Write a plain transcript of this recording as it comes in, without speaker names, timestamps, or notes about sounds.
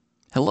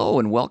Hello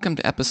and welcome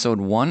to episode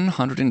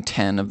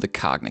 110 of the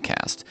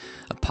Cognicast,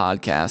 a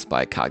podcast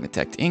by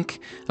Cognitect Inc.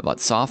 about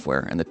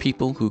software and the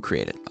people who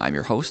create it. I'm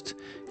your host,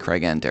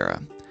 Craig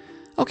Andera.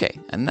 Okay,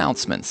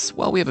 announcements.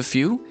 Well, we have a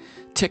few.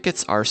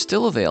 Tickets are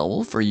still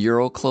available for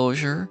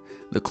EuroClojure,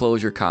 the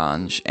Clojure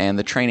Conj, and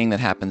the training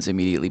that happens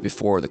immediately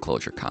before the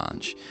Clojure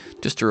Conj.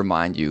 Just to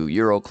remind you,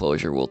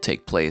 EuroClojure will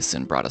take place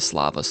in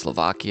Bratislava,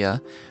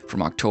 Slovakia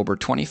from October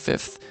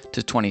 25th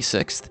to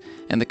 26th,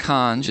 and the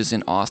Conj is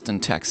in Austin,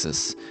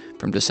 Texas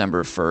from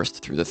December 1st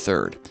through the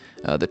 3rd.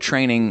 The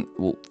training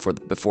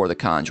before the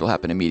Conj will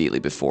happen immediately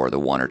before, the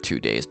 1 or 2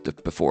 days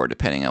before,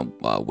 depending on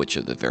which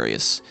of the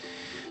various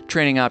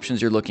training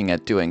options you're looking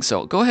at doing.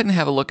 So go ahead and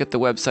have a look at the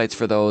websites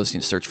for those. You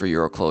can search for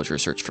EuroClojure,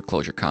 search for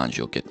Clojure Conj,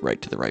 you'll get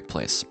right to the right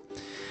place.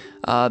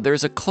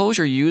 There's a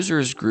Clojure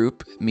users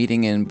group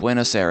meeting in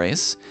Buenos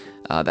Aires.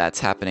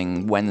 That's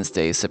happening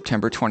Wednesday,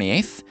 September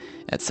 28th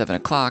at 7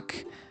 o'clock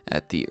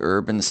at the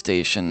Urban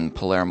Station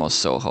Palermo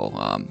Soho.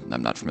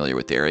 I'm not familiar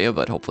with the area,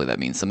 but hopefully that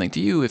means something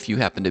to you. If you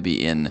happen to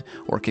be in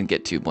or can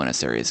get to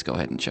Buenos Aires, go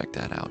ahead and check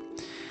that out.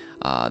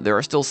 There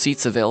are still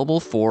seats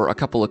available for a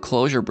couple of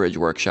Clojure Bridge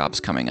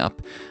workshops coming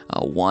up.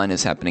 One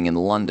is happening in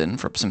London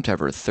from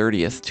September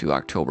 30th to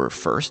October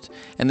 1st,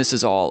 and this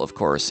is all, of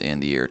course, in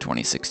the year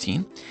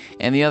 2016.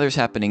 And the other is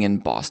happening in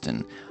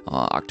Boston,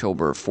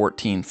 October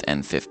 14th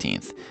and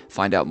 15th.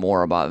 Find out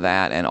more about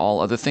that and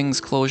all other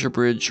things Clojure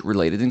Bridge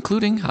related,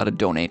 including how to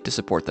donate to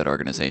support that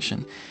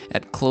organization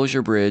at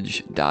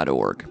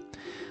clojurebridge.org.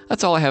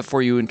 That's all I have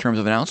for you in terms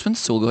of announcements,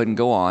 so we'll go ahead and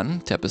go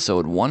on to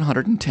episode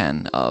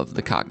 110 of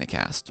the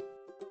Cognicast.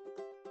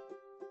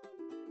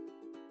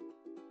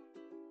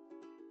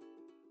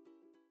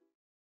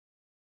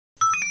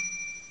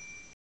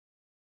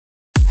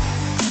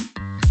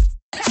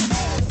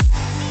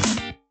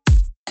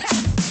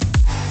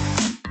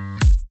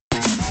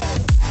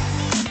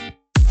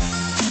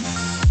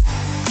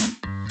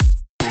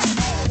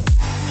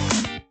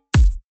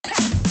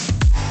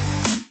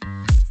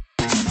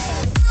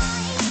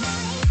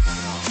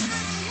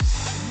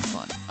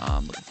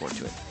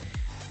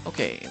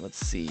 Okay, let's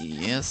see.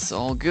 Yes,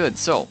 all good.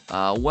 So,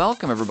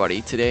 welcome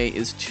everybody. Today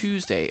is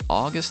Tuesday,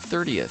 August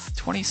 30th,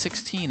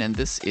 2016, and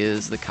this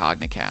is the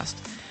Cognicast.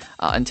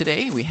 And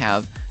today we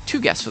have two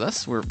guests with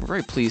us. We're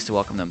very pleased to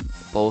welcome them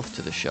both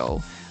to the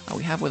show.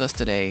 We have with us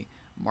today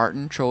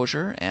Martin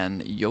Trojer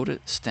and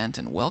Judith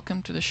Stanton.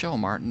 Welcome to the show,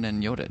 Martin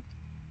and Judith.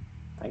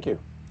 Thank you.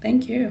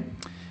 Thank you.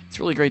 It's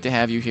really great to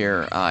have you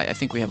here. I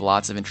think we have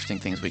lots of interesting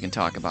things we can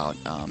talk about.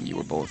 You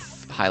were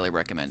both highly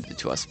recommended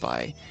to us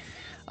by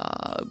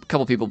a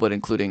couple people, but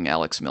including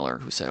Alex Miller,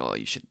 who said, "Oh,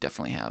 you should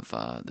definitely have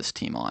this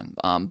team on."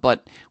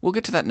 But we'll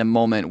get to that in a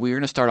moment. We're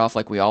going to start off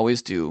like we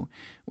always do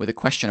with a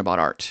question about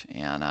art,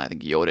 and I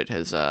think Judith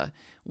has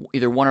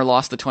either won or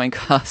lost the coin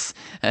toss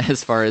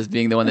as far as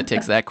being the one that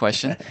takes that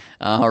question,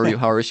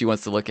 however she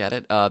wants to look at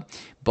it.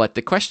 But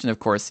the question, of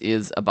course,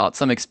 is about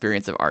some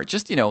experience of art.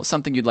 Just,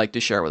 something you'd like to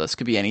share with us.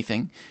 Could be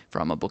anything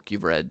from a book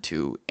you've read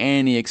to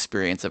any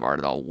experience of art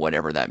at all,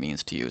 whatever that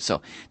means to you.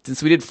 So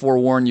since we did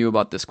forewarn you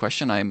about this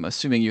question, I'm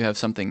assuming you have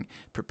something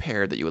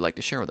prepared that you would like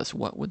to share with us.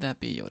 What would that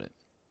be, Judith?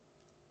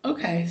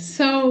 Okay,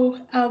 so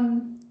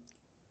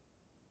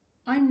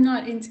I'm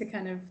not into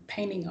kind of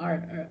painting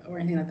art or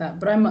anything like that,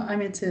 but I'm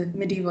into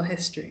medieval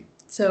history.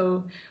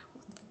 So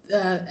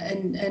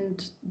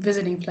and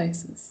visiting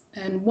places.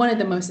 And one of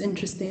the most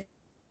interesting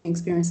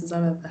experiences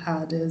I've ever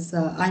had is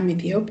I'm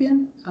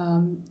Ethiopian.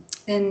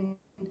 In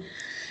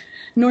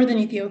northern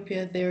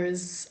Ethiopia,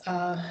 there's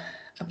a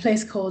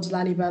place called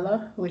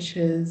Lalibela, which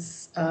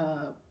is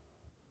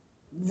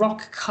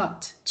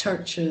rock-cut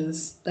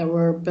churches that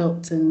were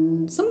built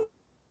in something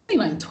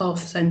like 12th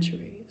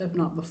century, if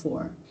not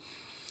before.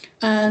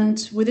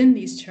 And within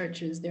these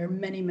churches, there are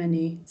many,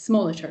 many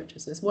smaller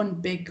churches. There's one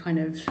big kind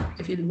of,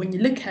 when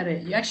you look at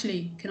it, you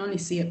actually can only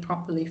see it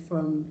properly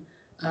from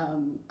a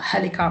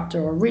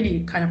helicopter or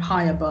really kind of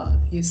high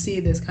above. You see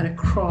this kind of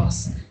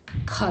cross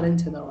cut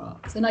into the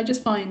rocks. And I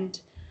just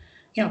find,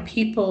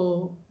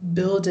 people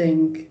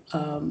building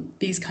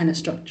these kind of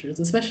structures,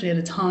 especially at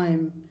a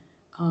time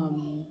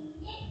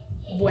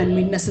when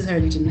we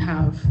necessarily didn't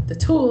have the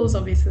tools,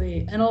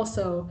 obviously. And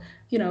also,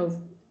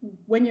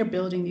 when you're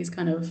building these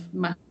kind of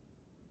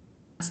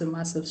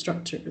massive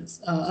structures,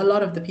 a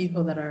lot of the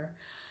people that are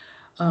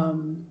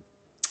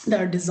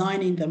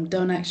designing them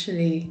don't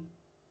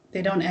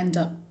end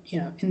up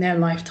in their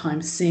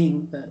lifetime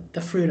seeing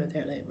the fruit of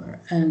their labor.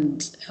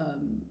 And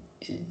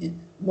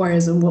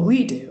whereas in what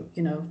we do,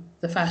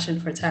 the fashion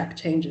for tech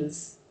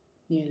changes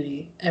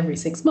nearly every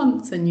 6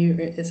 months, and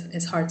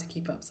it's hard to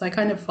keep up. So I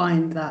kind of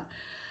find that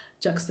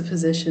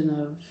juxtaposition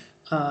of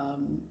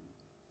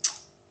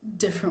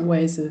different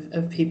ways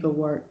of people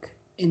work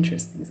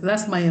interesting. So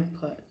that's my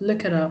input.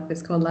 Look it up.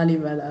 It's called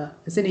Lalibela.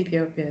 It's in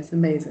Ethiopia. It's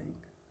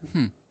amazing.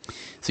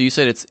 So you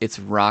said it's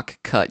rock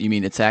cut. You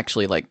mean it's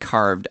actually like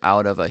carved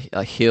out of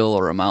a hill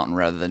or a mountain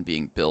rather than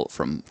being built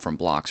from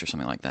blocks or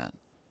something like that?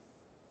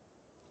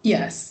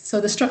 Yes. So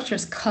the structure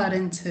is cut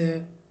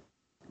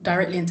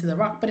directly into the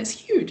rock, but it's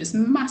huge. It's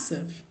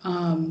massive.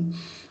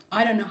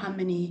 I don't know how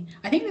many.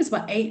 I think there's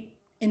about 8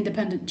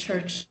 independent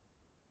churches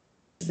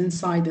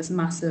inside this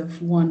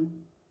massive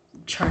one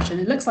church, and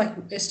it looks like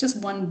it's just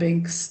one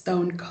big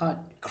stone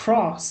cut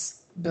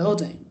cross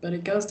building, but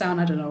it goes down,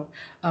 I don't know,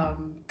 a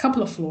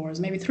couple of floors,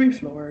 maybe 3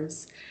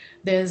 floors.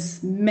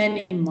 There's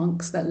many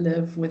monks that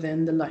live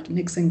within the like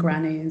nicks and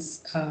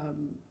grannies.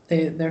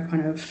 They're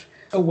kind of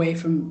away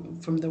from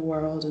the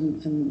world,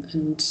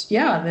 and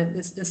yeah,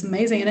 it's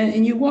amazing.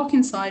 And you walk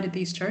inside of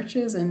these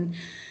churches, and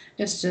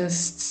it's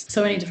just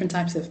so many different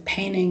types of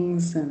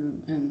paintings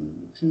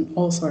and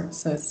all sorts.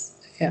 So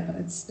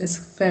it's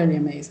fairly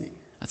amazing.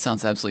 That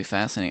sounds absolutely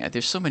fascinating.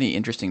 There's so many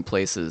interesting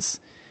places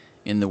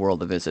in the world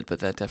to visit, but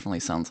that definitely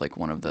sounds like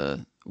one of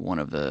the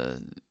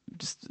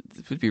just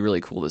it would be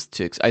really cool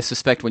to I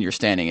suspect when you're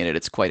standing in it,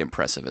 it's quite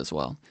impressive as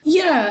well.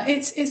 Yeah,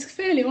 it's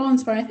fairly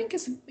awe-inspiring. I think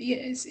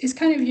it's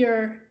kind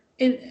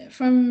of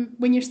from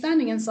when you're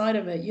standing inside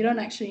of it, you don't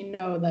actually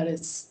know that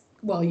it's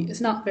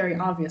not very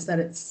obvious that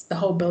it's the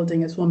whole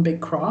building is one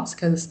big cross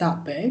because it's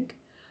that big.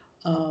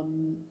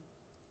 And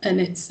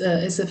it's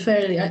a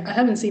fairly I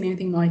haven't seen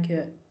anything like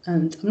it,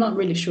 and I'm not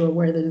really sure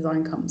where the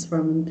design comes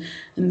from,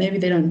 and maybe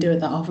they don't do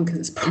it that often because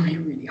it's probably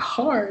really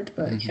hard.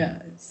 But Hmm.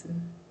 yeah, it's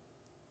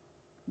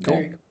Cool.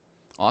 very cool.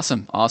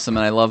 Awesome, awesome,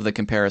 and I love the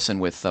comparison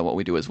with what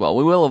we do as well.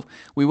 We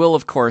will,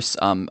 of course,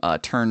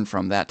 turn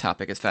from that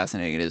topic, as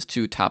fascinating it is,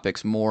 to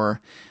topics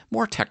more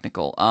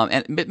technical.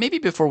 But maybe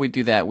before we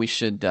do that, we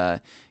should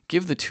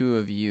give the two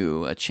of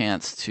you a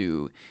chance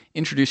to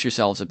introduce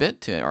yourselves a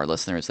bit to our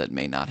listeners that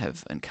may not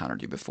have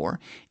encountered you before.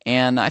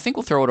 And I think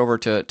we'll throw it over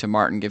to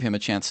Martin, give him a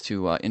chance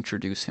to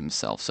introduce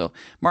himself. So,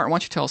 Martin, why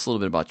don't you tell us a little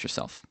bit about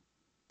yourself?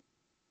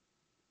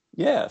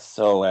 Yeah,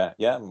 so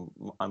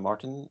I'm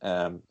Martin,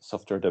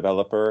 software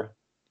developer,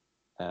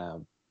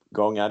 um,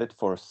 going at it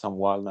for some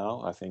while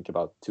now. I think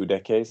about 2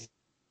 decades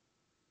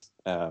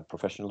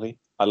professionally.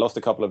 I lost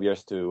a couple of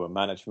years to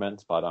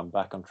management, but I'm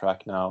back on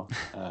track now,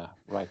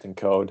 writing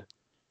code.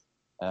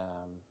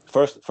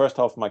 First half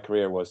of my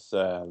career was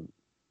a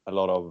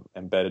lot of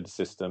embedded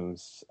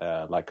systems,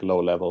 like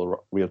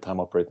low-level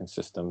real-time operating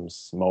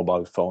systems,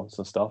 mobile phones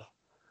and stuff.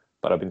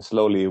 But I've been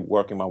slowly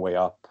working my way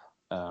up,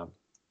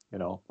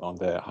 on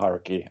the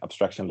hierarchy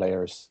abstraction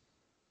layers.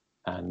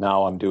 And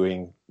now I'm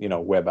doing,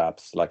 web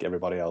apps like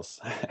everybody else,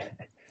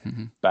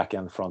 Hmm. back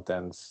end, front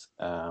ends.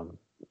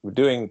 We're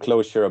doing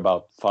Clojure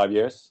about 5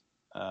 years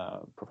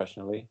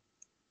professionally.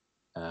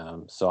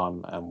 So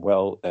I'm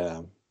well,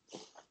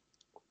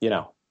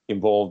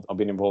 involved. I've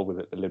been involved with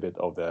a little bit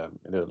of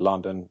the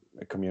London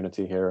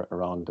community here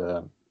around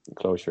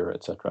Clojure,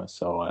 etc.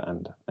 So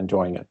and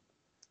enjoying it.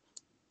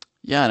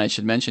 Yeah, and I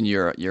should mention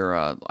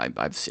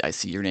I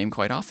see your name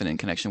quite often in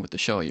connection with the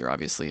show. You're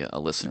obviously a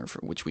listener, for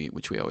which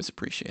we always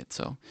appreciate.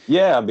 So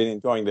Yeah, I've been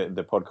enjoying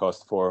the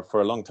podcast for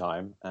a long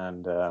time,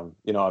 and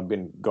I've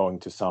been going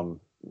to some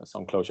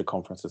Clojure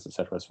conferences,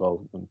 etc. as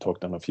well, and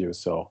talked on a few.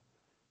 So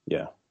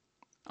yeah,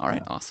 all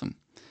right, yeah. awesome.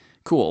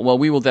 Cool. Well,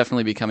 we will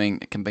definitely be coming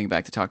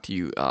back to talk to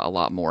you a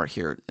lot more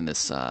here in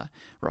this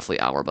roughly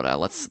hour. But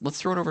let's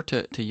throw it over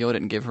to Yoda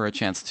and give her a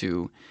chance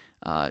to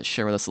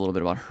share with us a little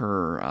bit about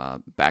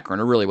her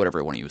background, or really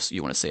whatever one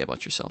you want to say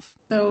about yourself.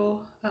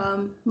 So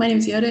my name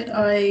is Yodit.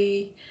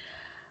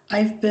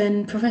 I've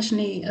been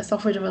professionally a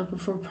software developer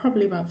for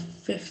probably about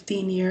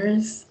 15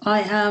 years.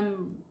 I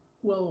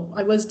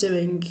was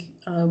doing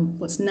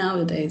what's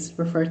nowadays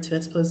referred to,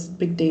 I suppose,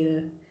 big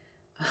data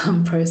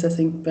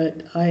processing,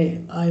 but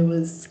I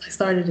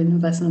started in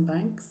investment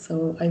banks,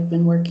 so I've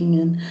been working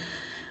in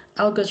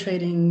algo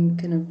trading,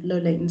 kind of low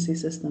latency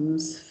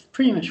systems,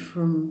 pretty much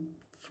from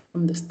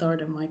the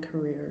start of my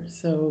career.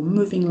 So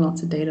moving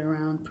lots of data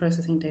around,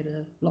 processing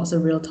data, lots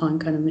of real time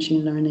kind of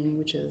machine learning,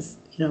 which is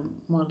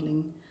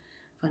modeling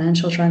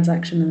financial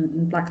transaction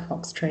and black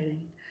box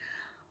trading.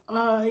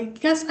 I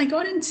guess I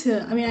got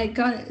into. I mean, I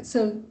got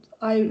so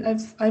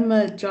I'm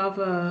a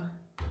Java.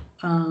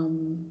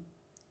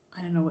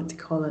 I don't know what to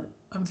call it.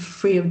 I'm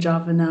free of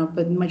Java now,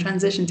 but my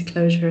transition to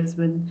Clojure has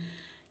been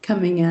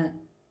coming at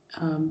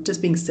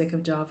just being sick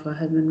of Java. I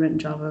had been written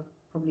Java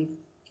probably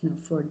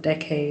for a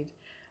decade,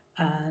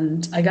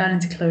 and I got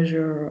into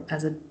Clojure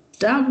as a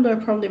dabbler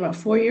probably about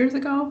 4 years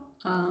ago.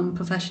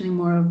 Professionally,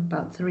 more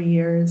about 3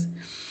 years.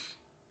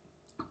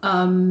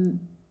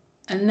 And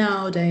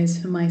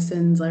nowadays, for my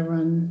sins, I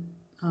run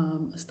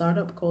a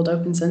startup called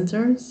Open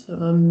Sensors,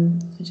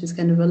 which is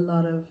kind of a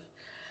lot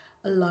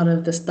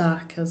of the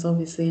stack as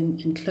obviously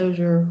in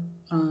Clojure,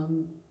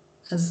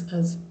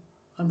 as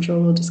I'm sure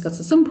we'll discuss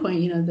at some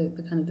point.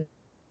 The kind of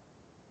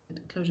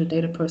the Clojure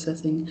data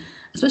processing,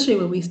 especially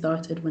where we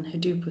started when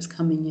Hadoop was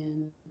coming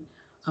in.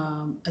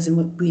 As in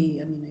I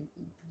mean,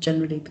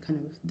 generally the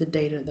kind of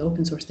the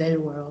open source data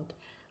world.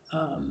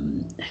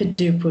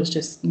 Hadoop was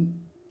just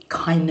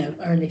kind of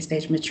early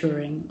stage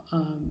maturing.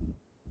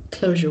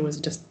 Clojure was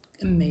just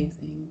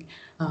amazing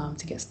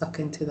to get stuck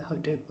into the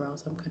Hadoop world.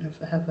 So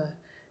I have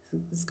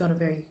it's got a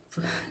very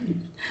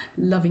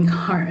loving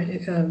heart,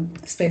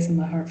 space in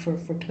my heart for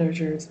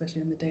Clojure,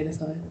 especially on the data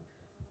side.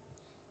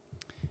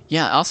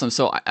 Yeah, awesome.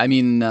 So I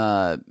mean,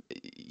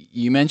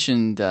 you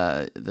mentioned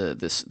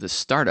this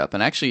startup,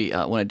 and actually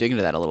want to dig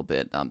into that a little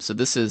bit. So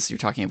you're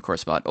talking, of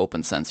course, about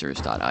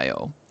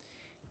OpenSensors.io.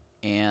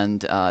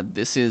 And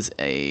this is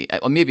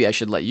well, maybe I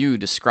should let you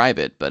describe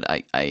it, but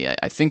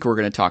I think we're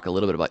going to talk a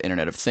little bit about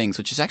Internet of Things,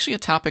 which is actually a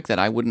topic that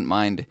I wouldn't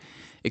mind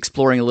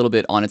exploring a little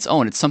bit on its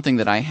own. It's something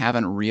that I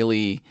haven't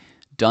really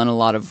done a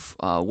lot of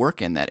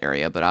work in that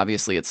area, but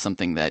obviously it's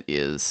something that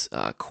is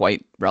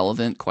quite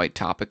relevant, quite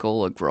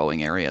topical, a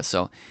growing area.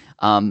 So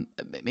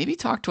maybe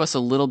talk to us a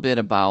little bit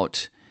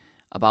about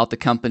the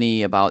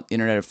company, about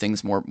Internet of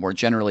Things more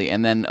generally,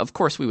 and then of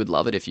course we would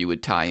love it if you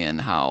would tie in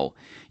how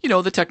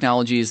the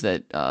technologies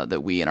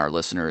that we and our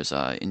listeners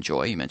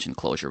enjoy. You mentioned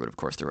Clojure, but of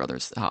course there are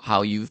others.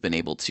 How you've been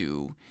able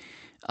to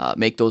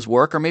make those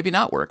work, or maybe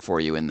not work for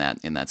you in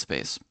that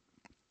space.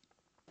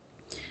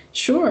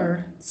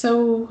 Sure.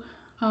 So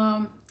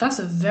that's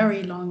a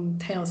very long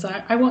tale. So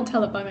I won't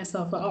tell it by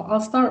myself, but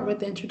I'll start with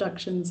the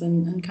introductions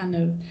and kind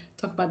of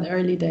talk about the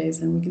early days,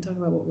 and we can talk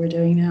about what we're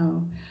doing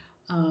now.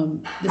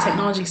 The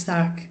technology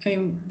stack, I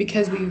mean,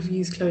 because we've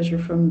used Clojure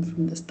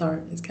from the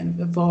start, it's kind of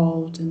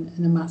evolved in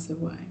a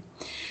massive way.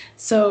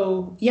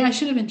 So yeah, I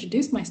should have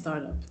introduced my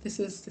startup. This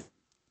is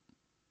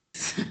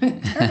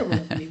terrible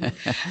of me.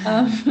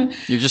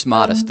 You're just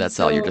modest. That's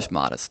all. You're just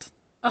modest.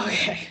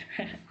 Okay.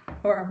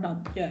 Or I'm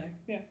not. Yeah.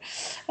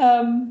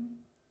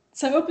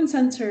 So Open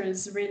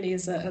Sensors really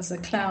is a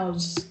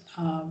cloud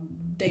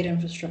data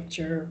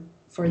infrastructure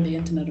for the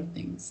Internet of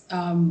Things.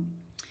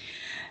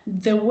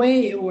 The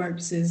way it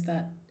works is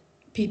that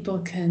people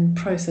can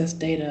process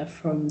data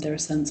from their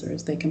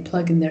sensors. They can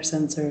plug in their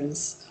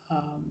sensors,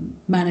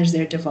 manage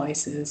their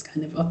devices,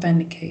 kind of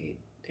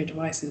authenticate their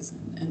devices,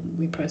 and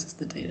we process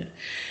the data.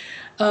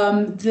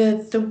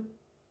 The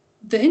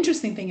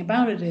interesting thing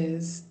about it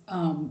is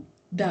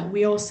that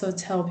we also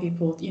tell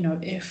people,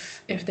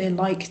 if they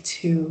like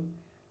to,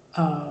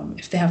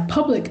 if they have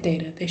public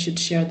data, they should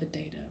share the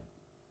data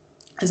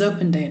as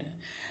open data.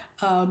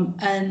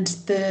 And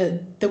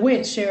the way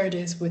it's shared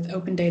is with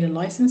open data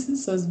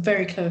licenses, so it's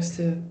very close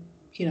to,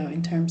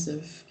 in terms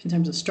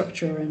of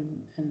structure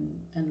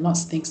and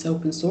lots of things to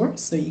open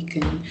source. So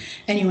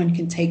anyone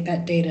can take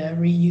that data,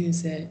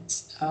 reuse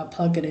it,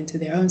 plug it into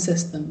their own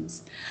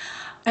systems.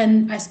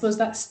 And I suppose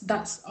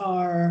that's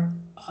our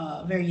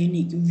very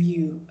unique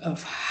view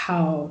of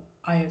how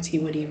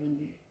IoT would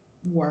even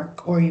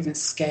work or even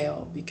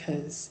scale,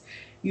 because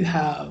you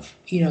have,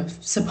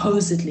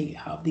 supposedly you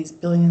have these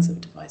billions of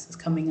devices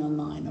coming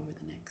online over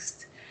the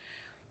next,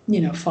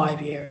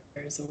 5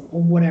 years or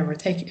whatever,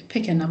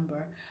 pick a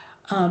number.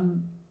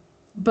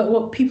 But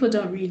what people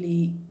don't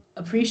really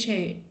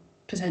appreciate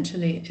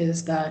potentially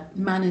is that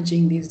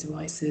managing these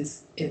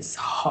devices is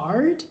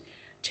hard.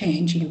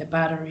 Changing the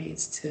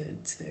batteries to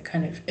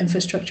kind of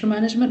infrastructure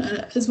management,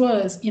 as well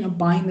as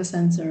buying the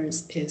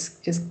sensors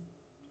is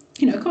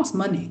it costs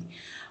money.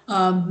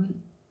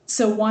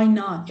 So why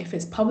not, if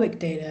it's public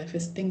data, if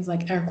it's things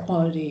like air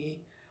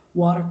quality,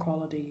 water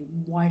quality,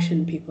 why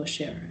shouldn't people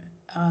share it?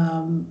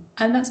 And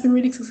that's been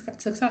really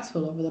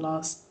successful over the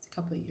last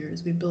couple of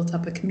years. We've built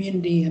up a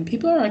community, and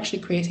people are actually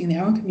creating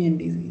their own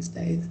communities these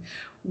days,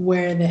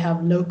 where they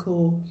have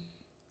local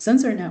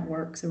sensor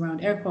networks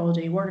around air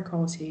quality, water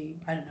quality,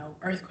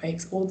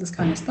 earthquakes, all this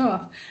kind of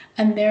stuff,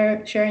 and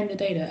they're sharing the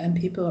data, and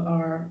people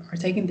are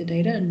taking the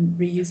data and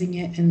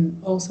reusing it in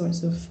all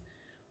sorts of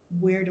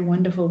weird and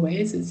wonderful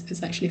ways.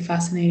 It's actually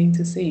fascinating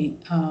to see.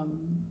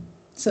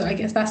 So I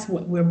guess that's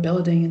what we're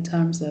building in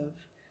terms of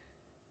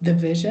the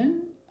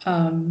vision.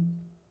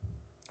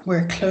 We're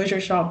a Clojure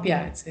shop.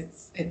 Yeah,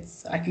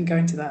 it's I can go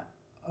into that,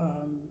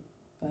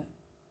 but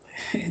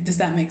does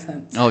that make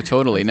sense? Oh,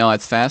 totally. No,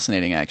 it's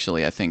fascinating,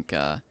 actually. I think,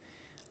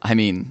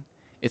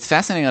 it's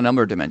fascinating on a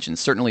number of dimensions.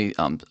 Certainly,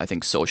 I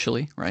think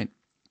socially, right?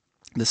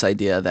 This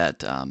idea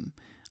that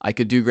I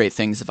could do great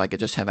things if I could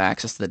just have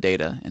access to the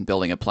data, and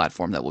building a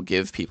platform that will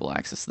give people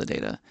access to the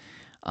data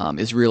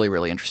is really,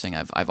 really interesting.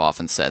 I've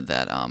often said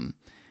that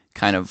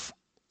kind of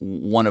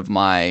one of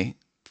my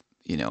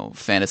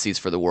fantasies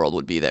for the world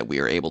would be that we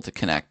are able to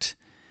connect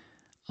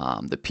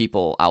the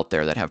people out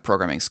there that have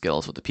programming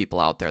skills with the people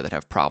out there that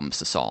have problems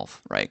to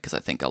solve, right? Because I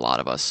think a lot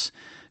of us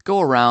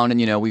go around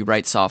and, we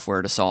write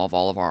software to solve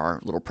all of our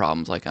little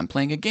problems. Like, I'm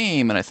playing a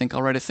game and I think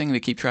I'll write a thing to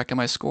keep track of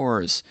my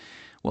scores.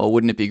 Well,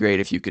 wouldn't it be great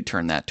if you could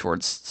turn that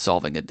towards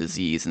solving a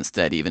disease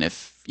instead, even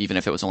if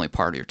it was only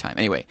part of your time?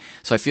 Anyway,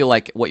 so I feel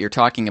like what you're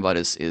talking about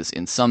is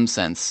in some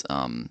sense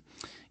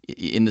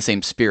in the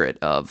same spirit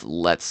of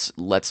let's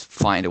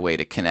find a way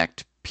to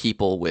connect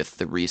people with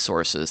the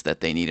resources that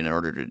they need in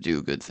order to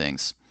do good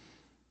things.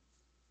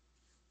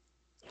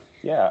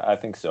 Yeah, I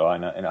think so.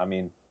 And I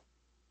mean,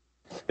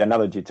 the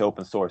analogy to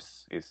open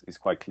source is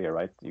quite clear,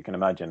 right? You can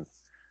imagine,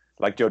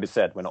 like Jody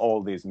said, when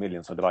all these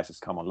millions of devices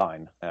come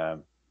online,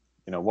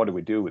 what do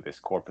we do with this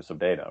corpus of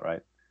data,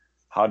 right?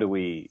 How do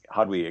we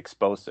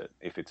expose it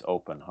if it's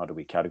open? How do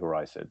we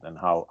categorize it? And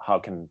how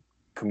can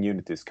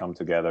communities come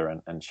together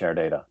and share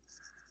data?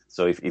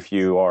 So if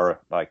you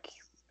are like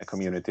a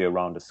community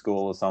around a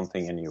school or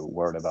something, and you're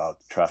worried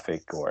about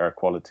traffic or air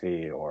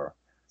quality or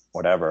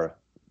whatever,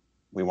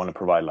 we want to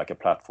provide like a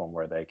platform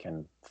where they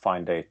can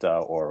find data,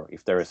 or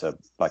if there is a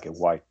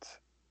white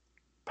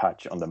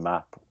patch on the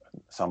map,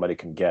 somebody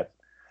can get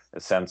a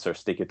sensor,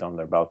 stick it on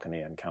their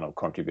balcony, and kind of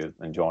contribute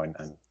and join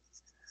and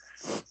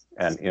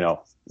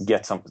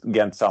get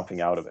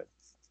something out of it.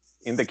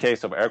 In the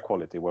case of air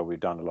quality, where we've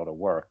done a lot of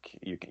work,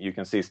 you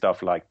can see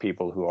stuff like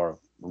people who are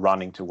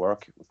running to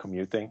work,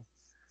 commuting.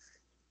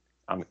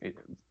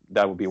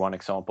 That would be one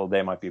example.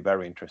 They might be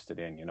very interested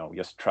in,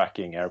 just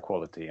tracking air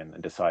quality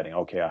and deciding,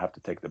 okay, I have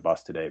to take the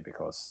bus today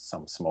because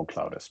some smoke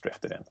cloud has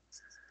drifted in.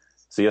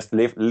 So just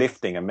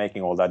lifting and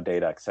making all that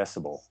data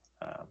accessible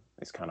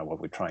is kind of what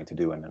we're trying to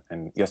do,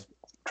 and just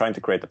trying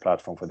to create a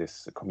platform for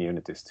these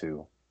communities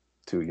to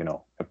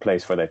a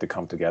place for them to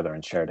come together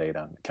and share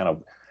data and kind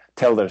of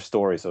tell their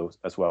stories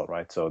as well,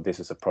 right? So this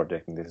is a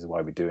project and this is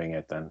why we're doing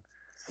it, and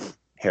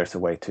here's a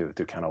way to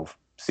kind of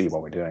see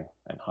what we're doing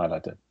and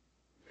highlight it.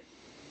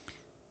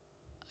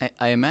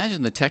 I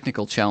imagine the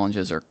technical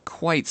challenges are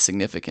quite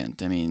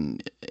significant. I mean,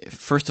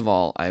 first of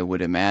all, I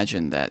would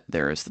imagine that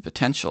there is the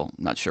potential,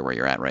 I'm not sure where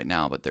you're at right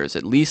now, but there's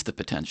at least the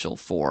potential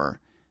for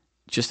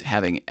just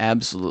having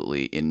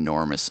absolutely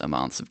enormous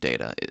amounts of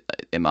data.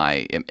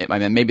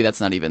 Maybe that's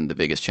not even the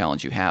biggest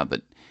challenge you have,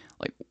 but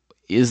like,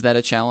 is that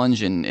a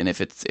challenge? And if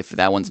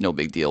that one's no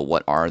big deal,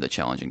 what are the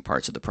challenging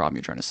parts of the problem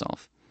you're trying to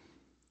solve?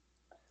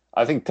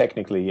 I think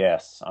technically,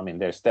 yes. I mean,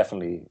 there's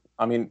definitely,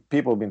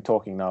 people have been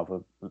talking now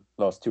for the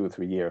last 2 or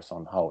 3 years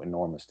on how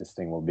enormous this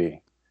thing will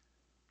be.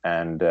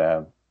 And,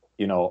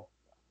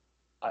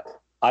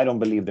 I don't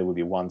believe there will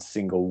be one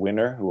single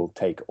winner who will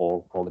take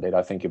all the data.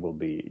 I think it will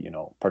be,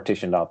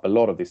 partitioned up. A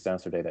lot of this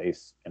sensor data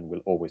is and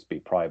will always be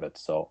private.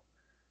 So,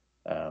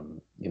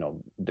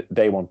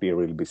 they won't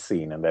really be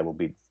seen, and they will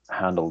be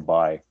handled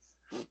by,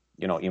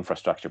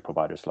 infrastructure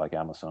providers like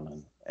Amazon,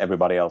 and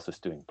everybody else is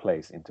doing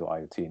plays into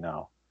IoT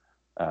now.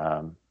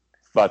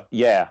 But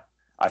yeah,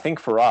 I think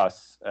for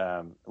us,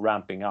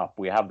 ramping up,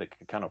 we have the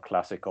kind of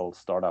classical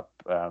startup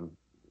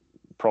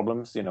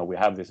problems. We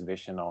have this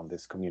vision on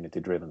this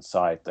community-driven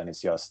site, and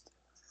it's just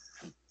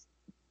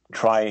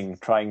trying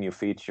new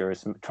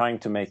features, trying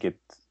to make it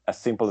as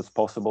simple as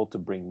possible to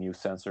bring new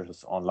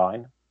sensors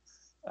online.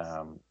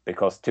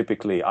 Because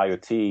typically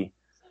IoT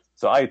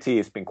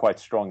has been quite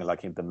strong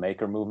like in the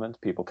maker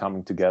movement, people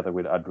coming together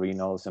with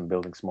Arduinos and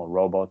building small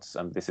robots,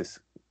 and this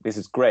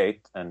is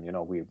great, and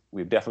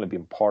we've definitely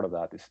been part of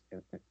that,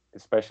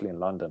 especially in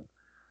London.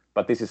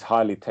 But this is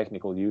highly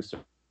technical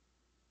users,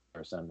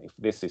 and if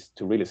this is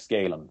to really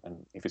scale,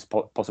 and if it's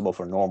possible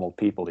for normal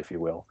people, if you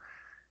will,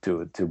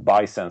 to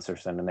buy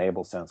sensors and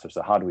enable sensors,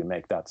 so how do we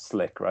make that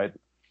slick, right?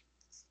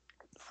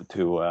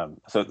 So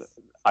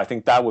I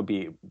think that would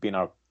been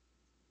our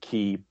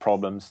key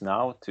problems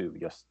now, to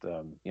just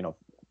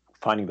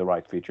finding the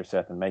right feature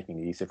set and making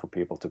it easy for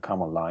people to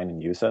come online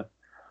and use it.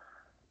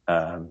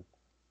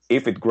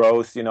 If it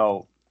grows,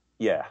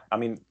 yeah,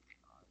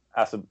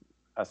 as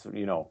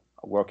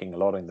working a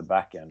lot in the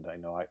back end, I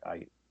know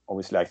I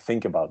obviously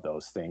think about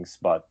those things,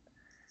 but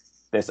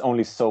there's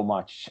only so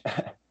much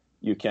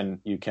you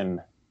can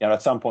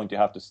at some point you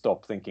have to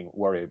stop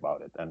worry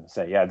about it, and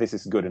say, yeah, this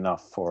is good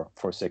enough for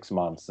 6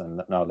 months,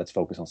 and now let's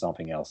focus on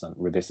something else and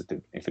revisit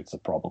it if it's a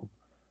problem.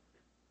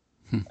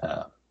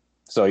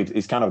 So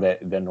it's kind of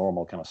the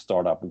normal kind of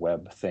startup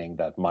web thing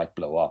that might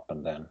blow up,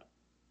 and then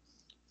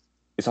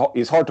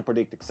it's hard to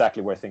predict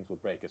exactly where things will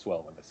break as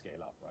well when they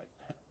scale up, right?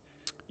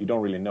 You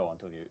don't really know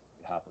until it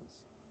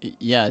happens.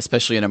 Yeah,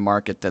 especially in a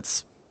market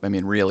that's,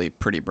 really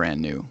pretty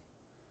brand new.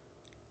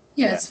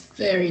 Yeah, it's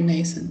very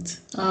nascent.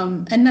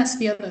 And that's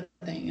the other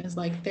thing, is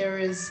like there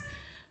is,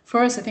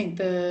 for us, I think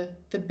the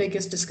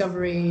biggest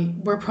discovery,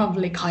 we're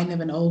probably kind of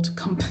an old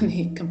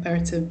company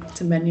compared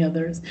to many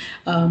others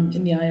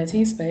in the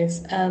IoT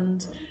space.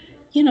 And,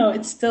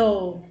 it's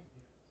still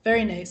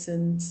very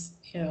nascent.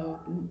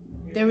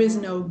 There is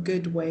no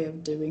good way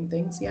of doing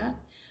things yet.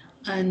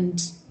 And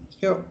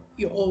you're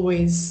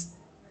always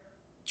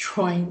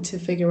trying to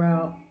figure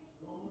out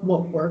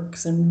what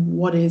works and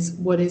what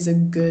is a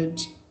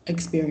good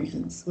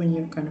experience when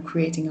you're kind of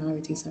creating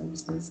IoT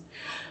services.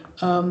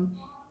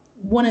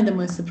 One of the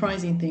most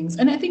surprising things,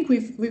 and I think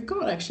we've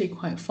got actually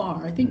quite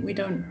far. I think we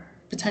don't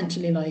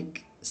potentially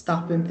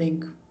stop and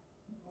think,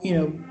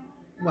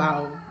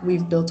 wow,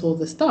 we've built all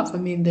this stuff.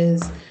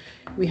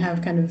 We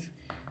have kind of,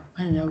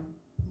 I don't know,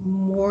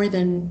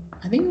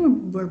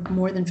 we're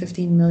more than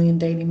 15 million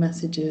daily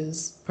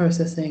messages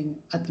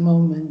processing at the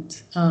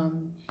moment.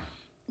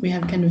 We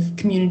have kind of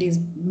communities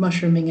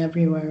mushrooming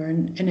everywhere,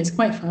 and it's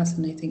quite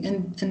fascinating.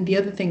 And the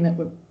other thing that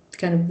we're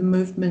kind of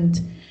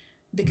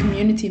the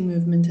community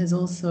movement has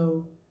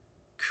also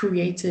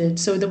created,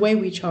 so the way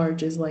we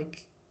charge is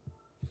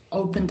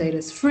open data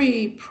is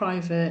free,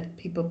 private,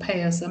 people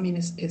pay us.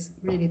 It's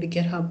really the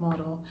GitHub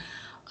model.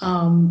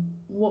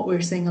 What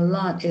we're seeing a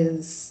lot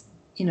is,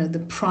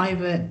 the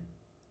private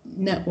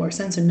network,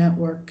 sensor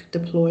network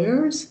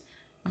deployers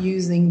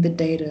using the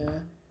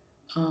data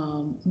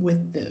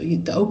with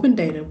the open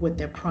data with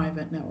their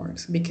private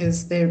networks,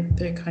 because they're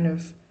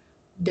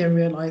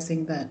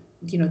realizing that,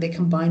 they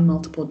combine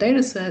multiple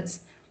data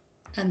sets,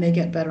 and they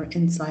get better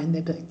insight and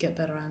they get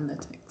better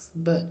analytics.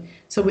 But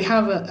so we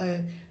have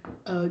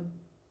a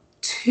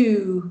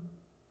two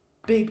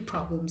big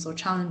problems or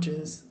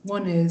challenges.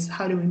 One is,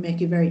 how do we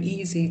make it very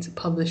easy to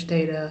publish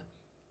data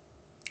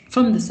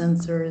from the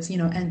sensors,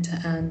 end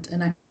to end,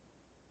 and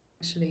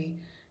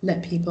actually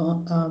let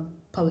people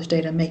publish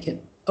data, make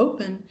it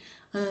open.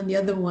 And then the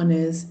other one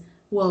is,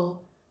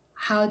 well,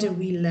 how do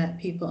we let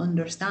people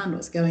understand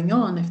what's going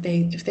on if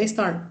they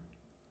start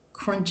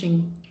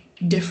crunching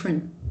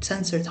different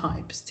sensor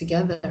types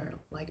together,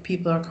 like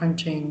people are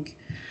crunching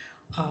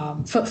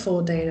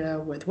footfall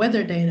data with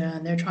weather data,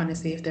 and they're trying to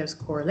see if there's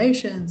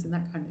correlations and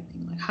that kind of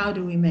thing. Like, how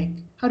do we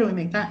make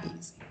that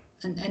easy?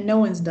 And no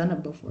one's done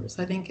it before,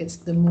 so I think it's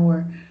the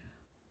more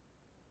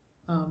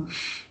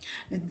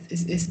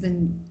it's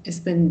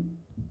been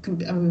I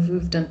mean,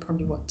 we've done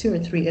probably 2 or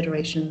 3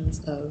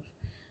 iterations of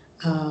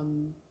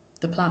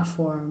the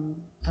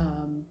platform,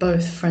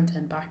 both front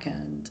end, back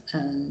end,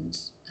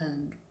 and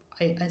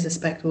I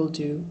suspect we'll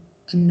do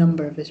a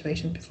number of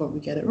iterations before we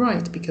get it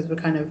right, because we're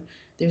kind of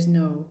there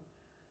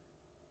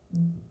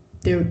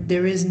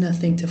is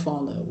nothing to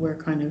follow. We're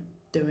kind of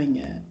doing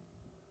it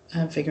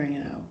and figuring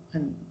it out,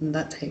 and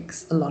that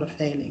takes a lot of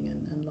failing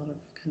and a lot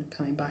of kind of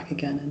coming back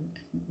again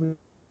and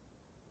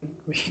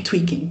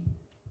retweaking.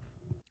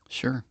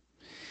 Sure.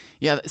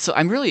 Yeah, so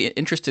I'm really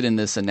interested in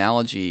this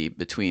analogy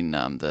between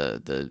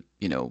the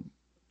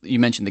you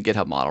mentioned the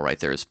GitHub model, right?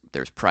 There's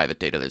private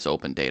data, there's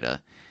open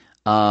data.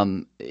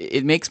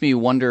 It makes me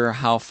wonder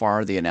how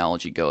far the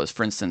analogy goes.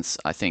 For instance,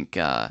 I think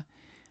I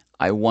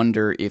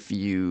wonder if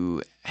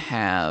you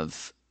can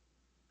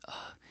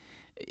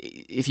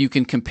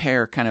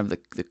compare kind of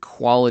the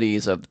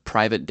qualities of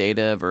private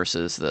data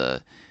versus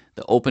the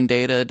open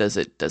data. Does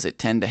it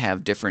tend to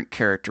have different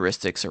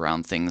characteristics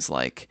around things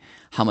like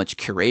how much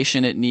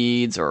curation it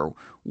needs, or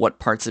what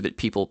parts of it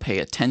people pay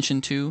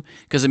attention to?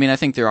 Because I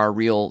think there are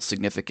real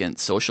significant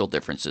social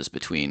differences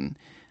between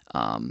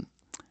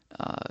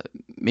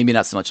maybe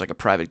not so much like a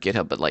private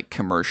GitHub, but like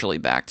commercially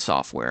backed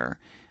software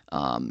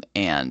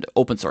and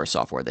open source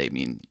software. They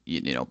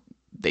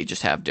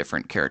just have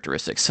different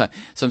characteristics. So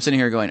I'm sitting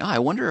here going, I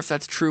wonder if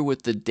that's true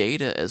with the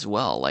data as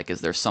well. Like,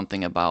 is there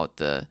something about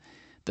the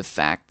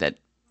fact that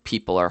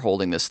people are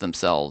holding this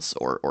themselves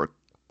or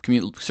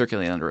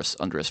circulating under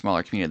a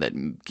smaller community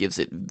that gives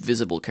it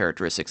visible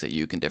characteristics that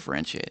you can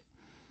differentiate?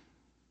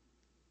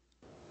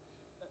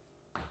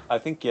 I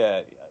think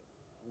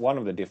one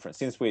of the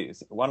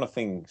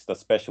things that's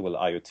special with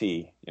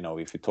IoT,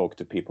 if you talk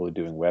to people who are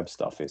doing web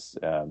stuff, is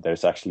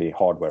there's actually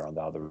hardware on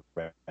the other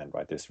end,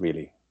 right? There's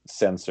really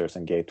sensors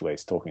and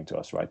gateways talking to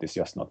us, right? It's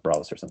just not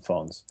browsers and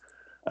phones.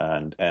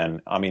 And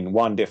I mean,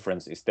 one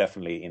difference is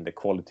definitely in the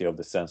quality of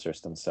the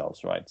sensors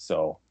themselves, right?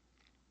 So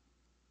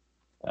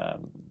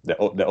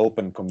the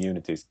open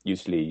communities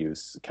usually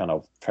use kind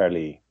of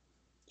fairly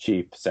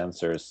cheap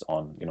sensors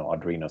on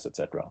Arduinos,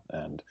 etc.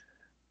 And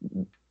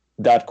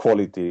that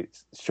quality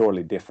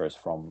surely differs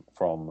from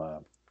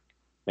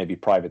maybe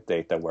private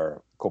data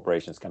where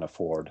corporations can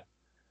afford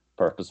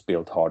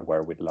purpose-built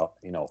hardware with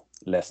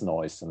less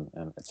noise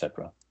and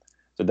etc.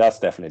 So that's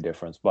definitely a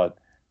difference. But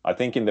I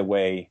think in the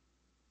way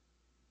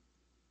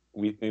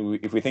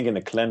if we think in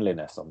the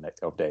cleanliness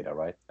of data,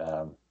 right?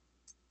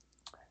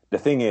 The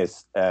thing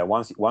is,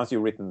 once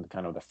you've written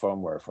kind of the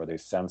firmware for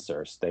these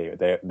sensors,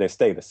 they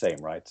stay the same,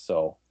 right?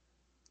 So,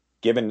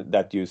 given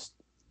that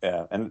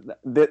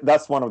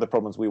that's one of the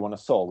problems we want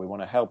to solve. We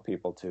want to help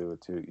people to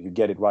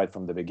get it right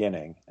from the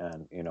beginning,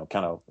 and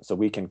kind of so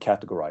we can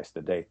categorize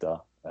the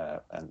data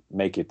and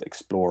make it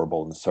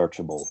explorable and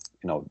searchable,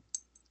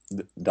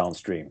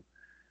 downstream.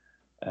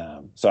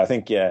 So I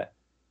think that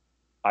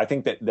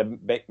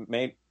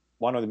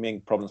one of the main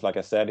problems, like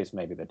I said, is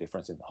maybe the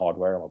difference in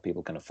hardware or what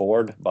people can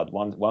afford. But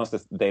once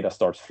the data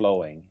starts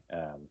flowing,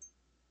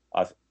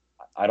 I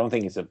don't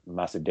think it's a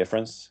massive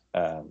difference.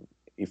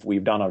 If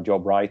we've done our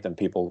job right and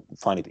people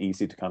find it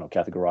easy to kind of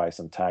categorize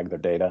and tag their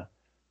data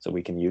so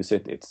we can use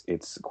it,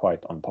 it's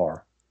quite on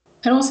par.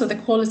 And also the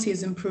quality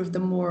is improved the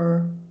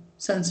more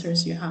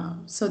sensors you have.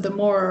 So the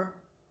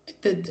more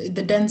the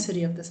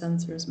density of the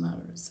sensors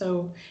matters.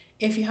 So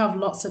if you have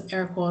lots of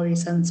air quality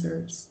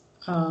sensors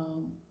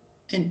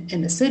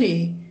in a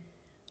city,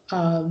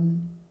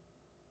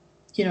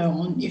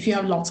 if you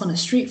have lots on a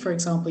street, for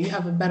example, you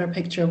have a better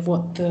picture of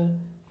what the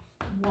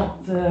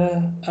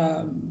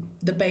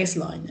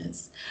baseline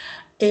is.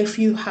 If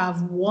you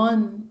have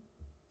one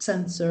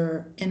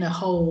sensor in a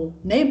whole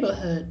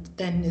neighborhood,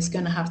 then it's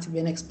going to have to be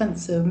an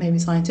expensive, maybe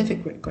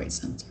scientific grade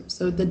sensor.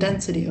 So the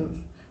density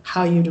of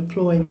how you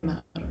deploy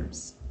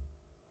matters.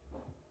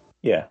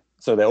 Yeah.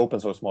 So the open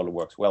source model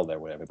works well there,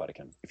 where everybody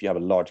can. If you have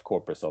a large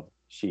corpus of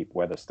cheap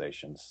weather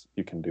stations,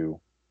 you can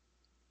do,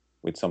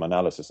 with some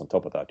analysis on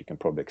top of that, you can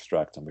probably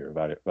extract some very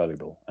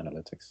valuable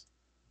analytics.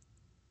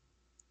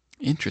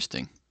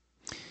 Interesting.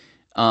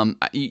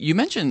 You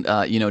mentioned,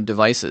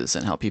 devices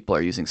and how people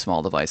are using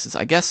small devices.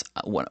 I guess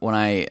when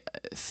I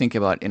think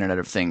about Internet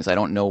of Things, I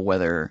don't know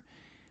whether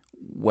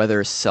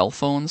cell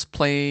phones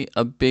play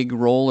a big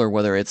role or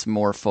whether it's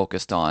more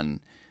focused on,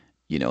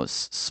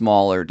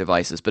 smaller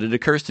devices. But it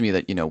occurs to me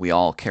that, we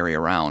all carry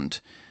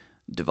around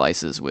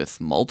devices with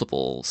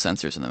multiple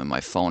sensors in them. And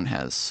my phone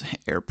has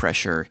air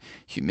pressure,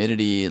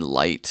 humidity,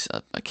 light,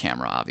 a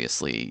camera,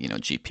 obviously,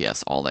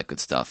 GPS, all that good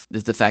stuff.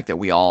 It's the fact that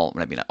we all,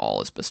 I mean, not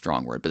all is a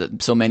strong word,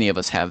 but so many of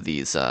us have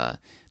these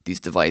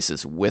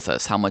devices with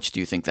us. How much do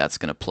you think that's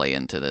going to play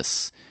into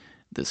this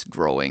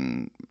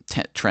growing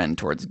trend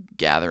towards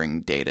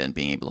gathering data and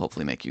being able to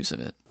hopefully make use of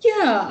it?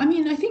 Yeah, I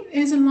mean, I think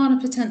there's a lot of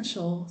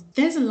potential.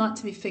 There's a lot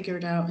to be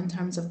figured out in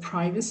terms of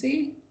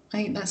privacy.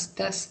 I think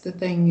that's the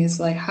thing, is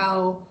like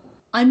how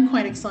I'm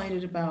quite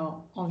excited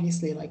about,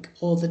 obviously, like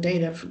all the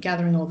data,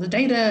 gathering all the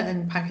data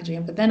and packaging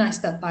it. But then I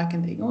step back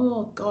and think,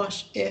 oh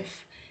gosh,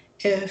 if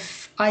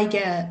I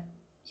get,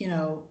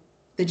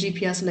 the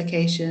GPS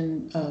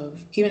location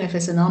of, even if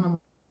it's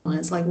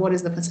anonymous, like what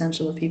is the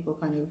potential of people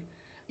kind of,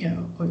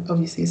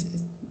 obviously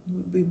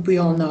we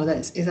all know that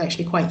it's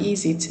actually quite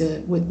easy to,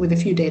 with a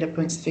few data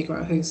points, to figure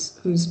out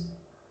who's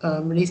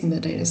releasing the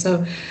data.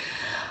 So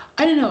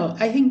I don't know.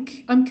 I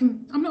think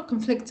I'm not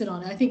conflicted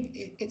on it. I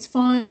think it's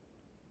fine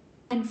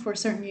for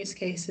certain use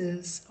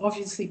cases.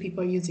 Obviously,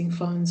 people are using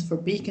phones for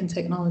beacon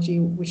technology,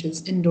 which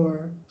is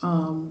indoor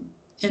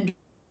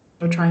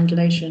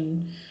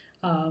triangulation,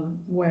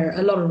 where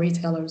a lot of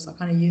retailers are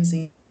kind of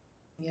using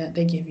it.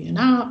 They give you an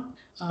app.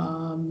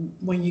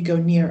 When you go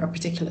near a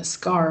particular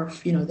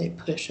scarf, they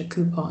push a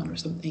coupon or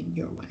something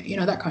your way,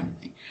 that kind of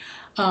thing.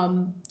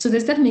 So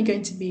there's definitely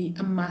going to be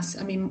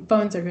I mean,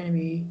 phones are going to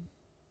be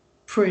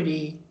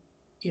pretty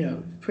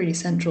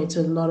central to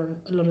a lot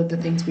of the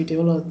things we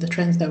do, a lot of the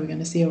trends that we're going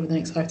to see over the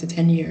next 5 to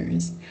 10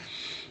 years.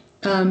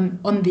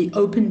 On the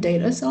open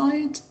data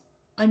side,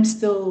 I'm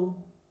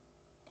still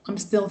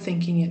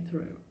thinking it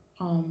through.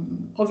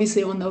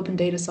 Obviously, on the open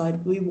data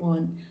side, we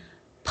want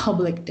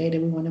public data,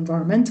 we want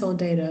environmental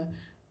data,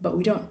 but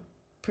we don't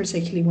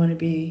particularly want to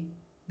be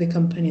the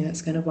company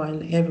that's going to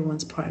violate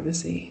everyone's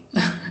privacy.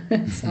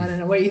 So I don't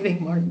know. What do you think,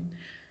 Martin?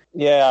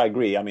 Yeah, I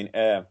agree. I mean,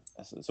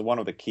 so one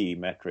of the key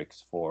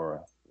metrics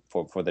for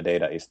the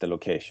data is the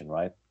location,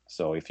 right?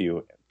 So if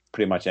you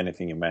pretty much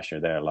anything you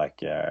measure there,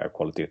 like air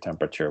quality or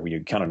temperature,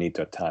 you kind of need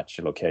to attach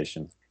a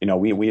location.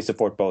 We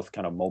support both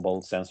kind of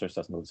mobile sensors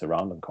that moves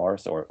around in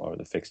cars or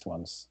the fixed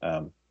ones.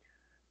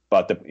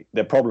 But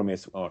the problem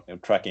is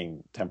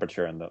tracking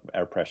temperature and the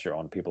air pressure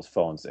on people's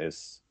phones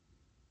is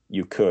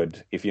you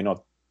could, if you're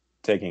not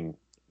taking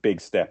big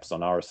steps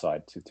on our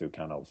side to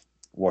kind of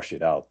wash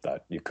it out,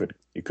 that you could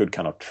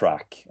kind of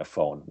track a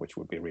phone, which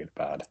would be really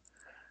bad.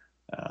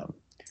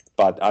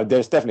 But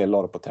there's definitely a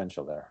lot of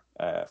potential there,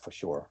 for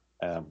sure.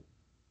 I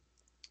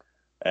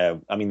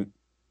mean,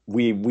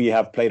 we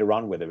have played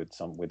around with it with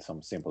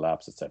some simple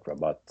apps, etc.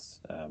 But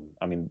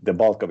I mean, the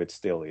bulk of it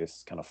still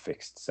is kind of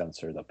fixed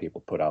sensor that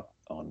people put up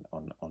on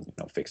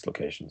fixed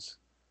locations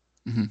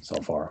so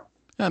far.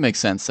 That makes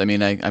sense. I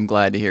mean, I'm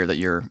glad to hear that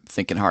you're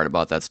thinking hard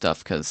about that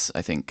stuff, because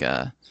I think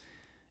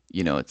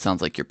it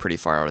sounds like you're pretty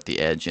far out at the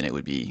edge,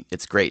 and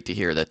it's great to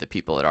hear that the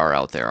people that are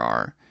out there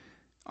are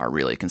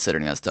really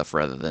considering that stuff,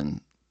 rather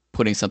than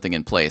putting something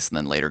in place and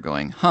then later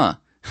going, huh,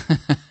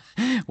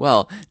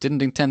 well,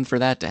 didn't intend for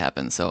that to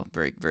happen. So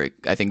very, very,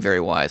 I think very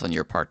wise on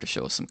your part to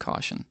show some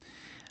caution.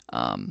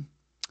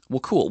 Well,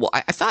 cool. Well,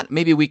 I thought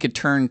maybe we could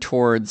turn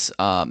towards,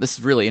 this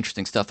is really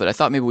interesting stuff, but I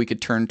thought maybe we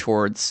could turn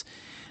towards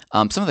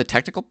some of the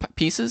technical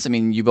pieces. I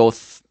mean, you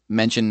both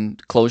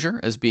mentioned Clojure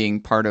as being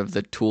part of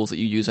the tools that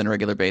you use on a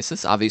regular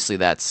basis. Obviously,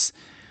 that's,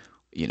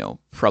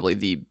 probably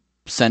the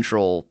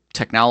central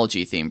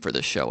technology theme for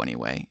this show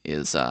anyway,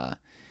 is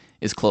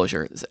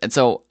Clojure. And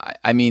so,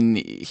 I mean,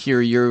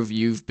 here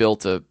you've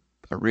built a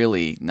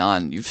really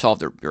you've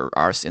solved or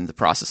are in the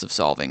process of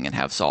solving and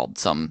have solved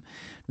some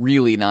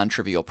really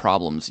non-trivial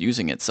problems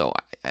using it. So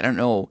I don't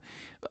know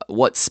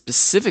what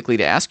specifically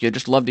to ask you. I'd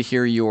just love to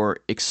hear your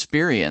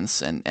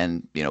experience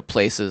and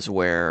places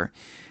where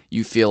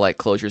you feel like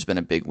Clojure's been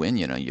a big win.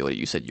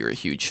 You said you're a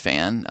huge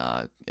fan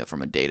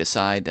from a data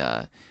side.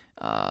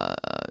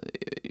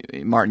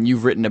 Martin,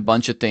 you've written a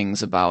bunch of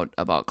things about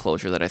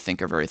Clojure that I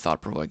think are very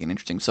thought-provoking and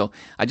interesting. So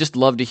I just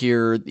love to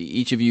hear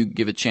each of you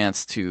give a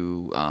chance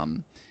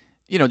to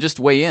just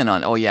weigh in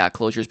on, oh yeah,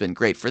 Clojure's been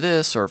great for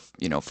this, or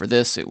for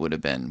this it would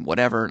have been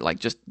whatever. Like,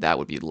 just that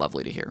would be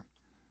lovely to hear.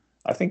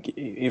 I think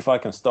if I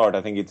can start,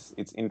 I think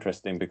it's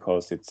interesting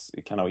because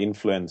it kind of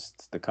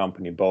influenced the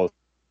company both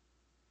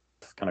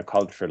kind of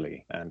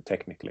culturally and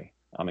technically.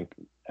 I mean,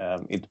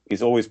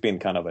 it's always been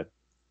kind of a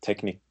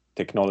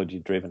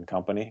technology-driven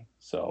company.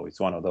 So it's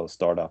one of those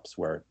startups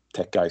where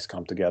tech guys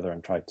come together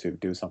and try to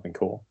do something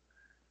cool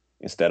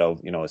instead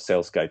of a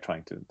sales guy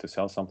trying to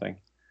sell something.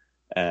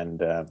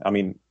 And I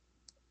mean,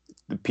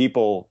 the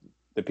people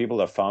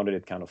that founded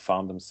it kind of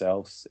found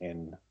themselves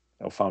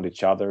found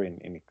each other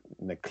in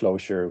the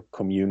Clojure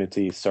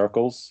community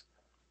circles,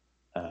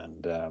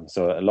 and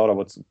so a lot of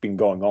what's been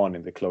going on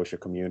in the Clojure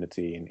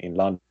community in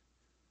London,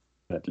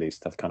 at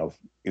least, that kind of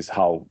is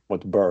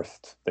what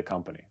birthed the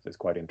company. So it's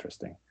quite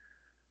interesting.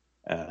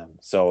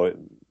 So,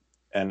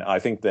 and I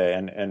think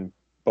and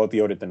both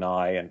the Audit and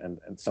I and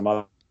some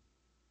other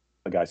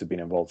the guys who've been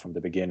involved from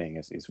the beginning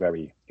is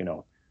very,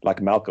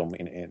 like Malcolm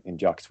in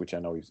JUX, which I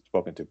know you've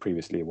spoken to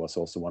previously, was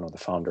also one of the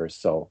founders.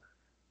 So,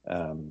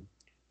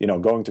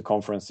 going to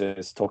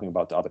conferences, talking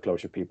about the other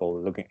Clojure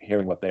people,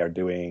 hearing what they are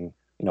doing,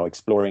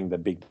 exploring the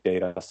big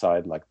data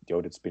side like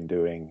Jodit's been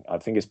doing. I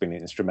think it's been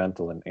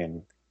instrumental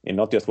in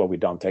not just what we've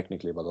done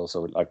technically, but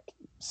also like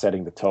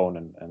setting the tone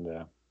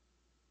and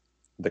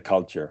the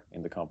culture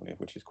in the company,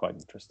 which is quite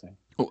interesting.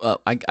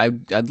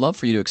 I'd love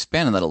for you to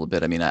expand on that a little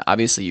bit. I mean,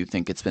 obviously you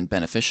think it's been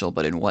beneficial,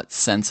 but in what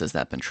sense has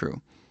that been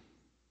true?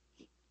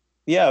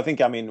 Yeah, I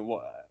think,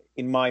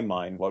 in my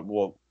mind, what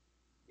one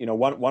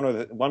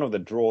of the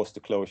draws to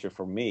Clojure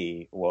for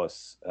me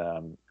was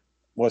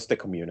the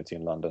community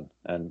in London,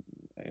 and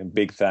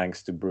big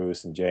thanks to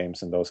Bruce and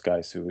James and those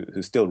guys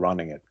who's still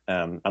running it.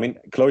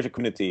 Clojure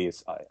community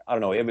is, I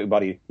don't know,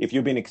 everybody, if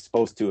you've been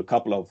exposed to a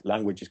couple of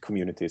languages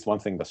communities, one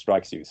thing that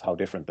strikes you is how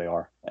different they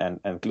are. And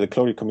the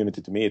Clojure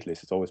community, to me at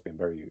least, has always been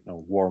very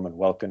warm and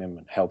welcoming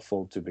and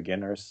helpful to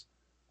beginners,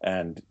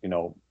 and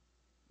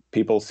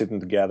people sitting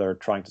together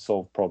trying to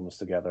solve problems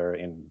together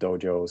in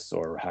dojos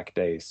or hack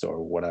days or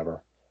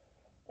whatever.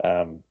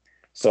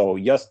 So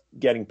just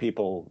getting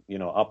people,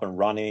 up and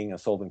running and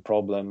solving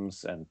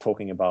problems and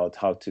talking about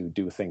how to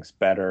do things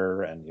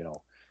better. And,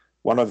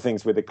 one of the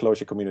things with the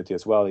Clojure community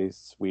as well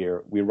is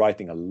we're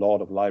writing a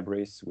lot of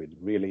libraries with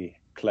really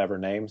clever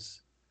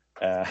names.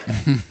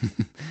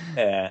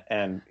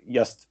 And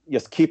just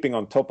keeping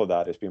on top of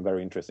that has been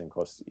very interesting,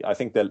 because I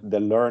think the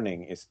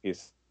learning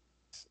is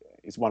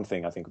one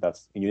thing I think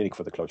that's unique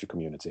for the Clojure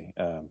community.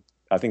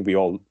 I think we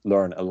all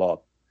learn a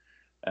lot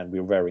and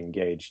we're very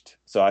engaged.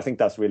 So I think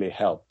that's really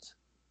helped.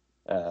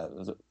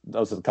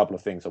 Those are a couple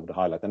of things I would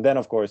highlight. And then,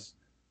 of course,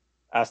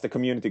 as the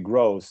community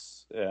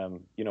grows,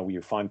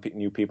 you find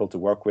new people to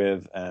work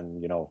with,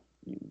 and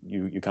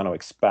you kind of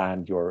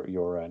expand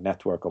your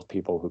network of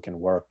people who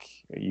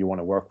you want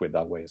to work with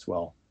that way as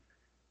well.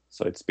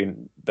 So it's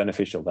been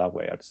beneficial that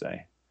way, I'd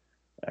say,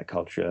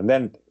 culture. And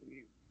then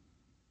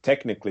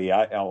technically,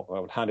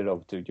 I'll hand it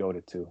over to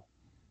Jodit to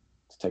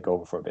take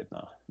over for a bit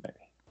now, maybe.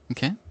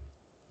 Okay.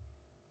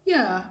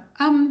 Yeah.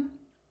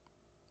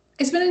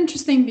 It's been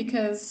interesting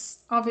because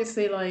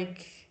obviously,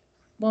 like,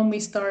 when we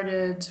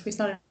started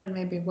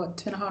maybe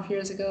 2.5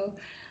 years ago.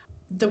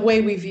 The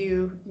way we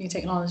view new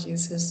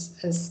technologies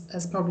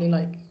has probably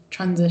like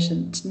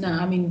transitioned now.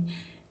 I mean,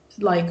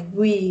 like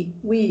we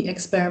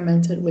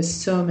experimented with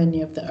so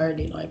many of the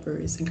early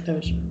libraries in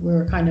Clojure. We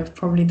were kind of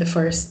probably the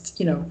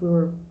first. I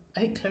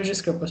think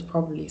ClojureScript was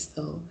probably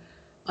still.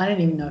 I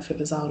don't even know if it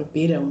was out of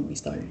beta when we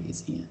started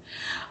using it.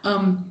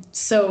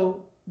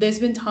 So there's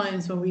been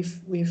times when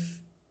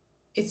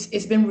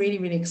it's been really,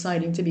 really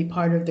exciting to be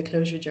part of the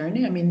Clojure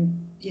journey. I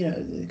mean,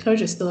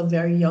 Clojure is still a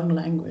very young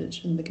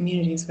language, and the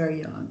community is very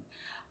young,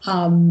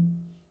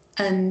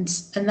 and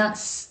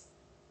that's.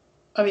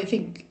 I mean, I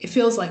think it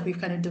feels like we've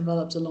kind of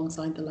developed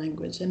alongside the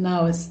language, and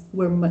now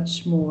we're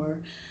much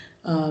more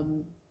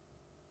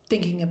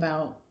thinking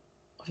about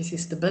obviously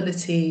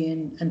stability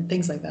and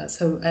things like that.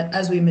 So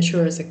as we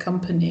mature as a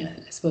company,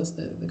 I suppose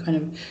the kind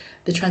of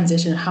the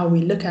transition, how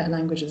we look at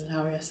languages and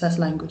how we assess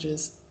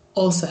languages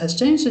also has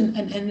changed, and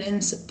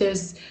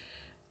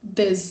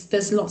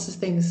there's lots of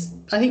things.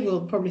 I think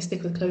we'll probably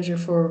stick with Clojure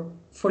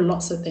for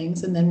lots of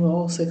things, and then we'll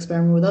also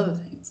experiment with other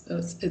things. So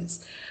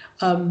it's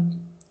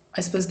I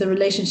suppose the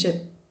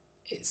relationship.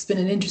 It's been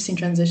an interesting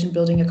transition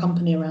building a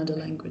company around a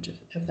language,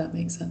 if that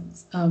makes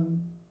sense.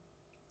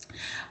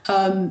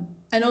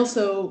 And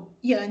also,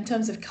 yeah, in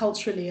terms of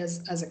culturally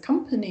as a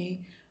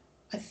company,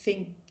 I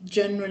think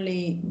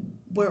generally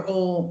we're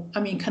all.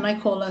 I mean, can I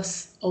call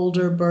us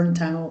older,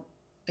 burnt out,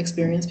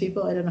 experienced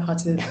people? I don't know how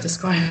to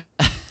describe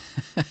it.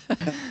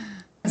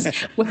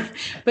 But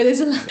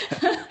there's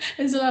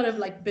a lot of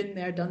like been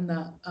there, done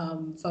that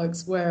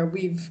folks, where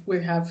we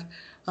have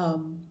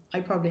I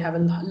probably have a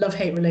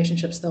love-hate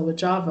relationship still with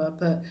Java,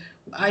 but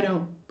I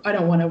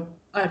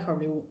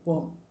probably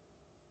won't,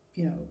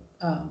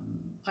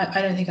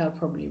 I don't think I'll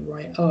probably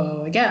write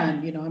OO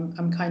again.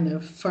 I'm kind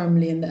of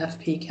firmly in the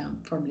FP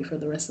camp probably for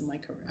the rest of my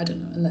career. I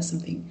don't know, unless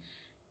something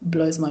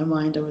blows my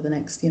mind over the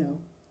next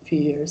few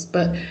years.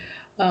 But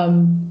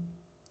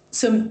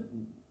so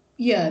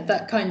yeah,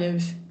 that kind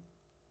of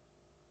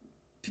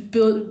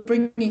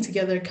bringing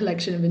together a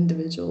collection of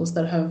individuals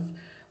that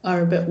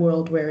are a bit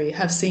world weary,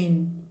 have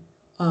seen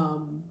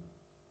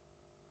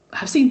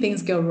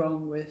things go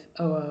wrong with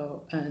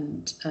OO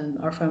and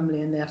our family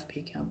in the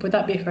FP camp. Would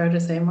that be fair to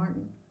say,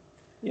 Martin?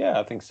 Yeah,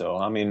 I think so.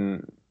 I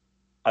mean,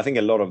 I think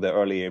a lot of the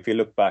early, if you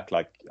look back,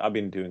 like I've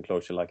been doing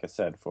Clojure, like I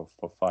said, for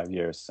 5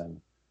 years,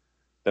 and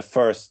the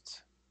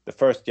first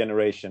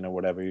generation, or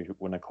whatever you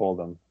want to call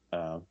them,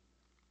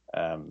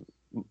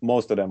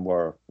 most of them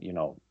were,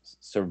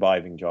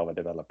 surviving Java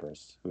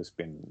developers who's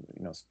been,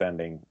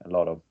 spending a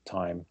lot of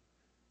time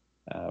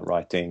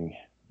writing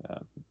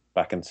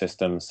backend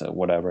systems,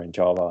 whatever, in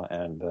Java,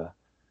 and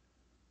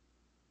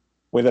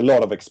with a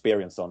lot of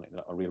experience on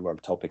real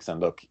world topics,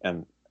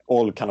 and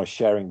all kind of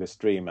sharing this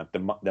dream. And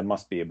there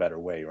must be a better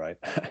way, right?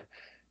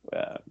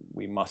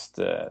 There must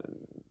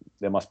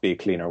be a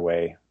cleaner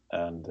way.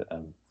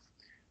 and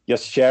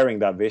just sharing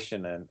that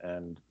vision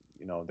and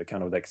the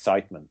kind of the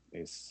excitement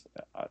is,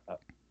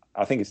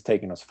 I think it's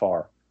taken us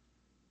far.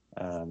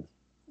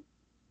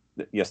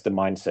 Just the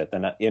mindset,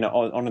 and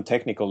on a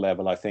technical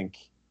level, I think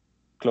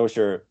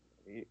Clojure,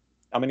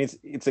 I mean,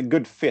 it's a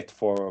good fit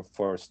for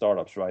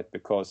startups, right?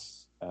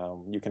 Because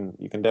you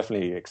can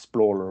definitely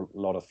explore a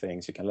lot of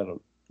things. You can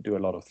get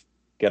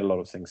a lot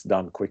of things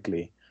done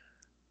quickly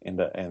in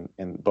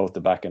both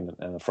the back end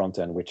and the front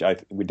end, which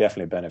we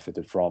definitely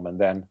benefited from. And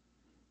then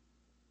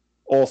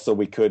also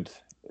we could,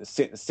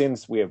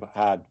 since we have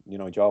had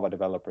Java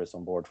developers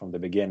on board from the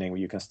beginning,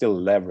 you can still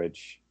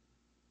leverage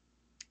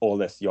all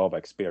this Java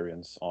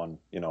experience on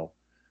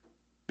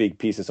big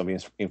pieces of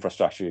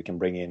infrastructure. You can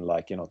bring in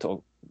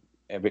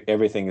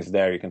everything is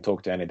there. You can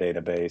talk to any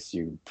database.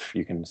 You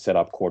can set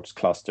up Quartz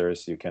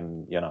clusters. You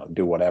can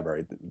do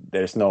whatever.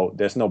 There's no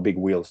big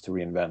wheels to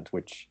reinvent,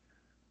 which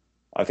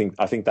I think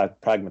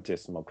that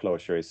pragmatism of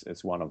Clojure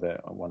is one of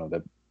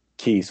the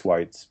keys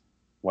why it's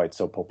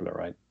so popular,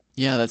 right?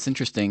 Yeah, that's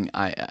interesting.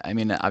 I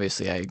mean,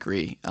 obviously, I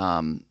agree.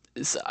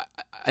 So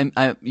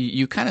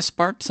you kind of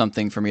sparked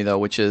something for me though,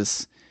 which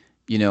is,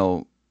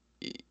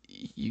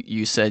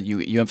 you said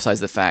you emphasize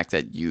the fact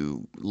that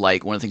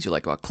one of the things you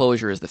like about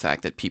Clojure is the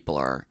fact that people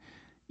are,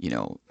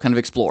 kind of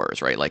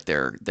explorers, right? Like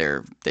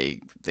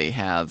they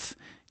have,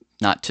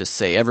 not to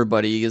say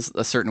everybody is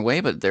a certain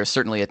way, but there's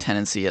certainly a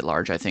tendency at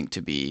large, I think,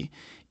 to be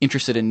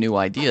interested in new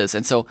ideas.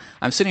 And so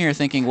I'm sitting here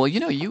thinking, well,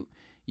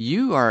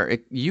 you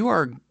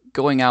are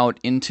going out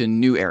into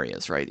new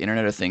areas, right?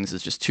 Internet of Things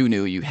is just too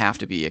new. You have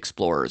to be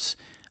explorers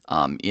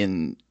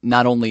in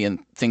not only in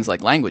things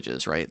like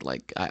languages, right?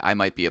 Like I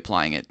might be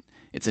applying it.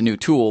 It's a new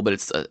tool, but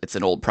it's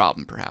an old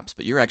problem perhaps.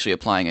 But you're actually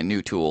applying a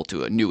new tool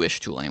to a newish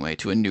tool anyway,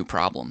 to a new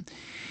problem.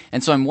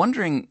 And so I'm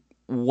wondering,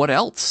 what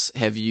else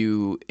have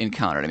you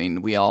encountered? I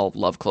mean, we all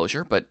love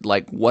Clojure, but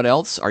what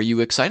else are you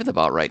excited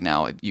about right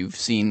now? You've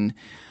seen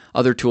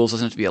other tools,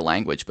 doesn't have to be a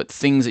language, but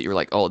things that you're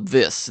like, oh,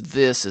 this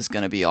is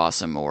going to be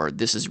awesome, or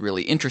this is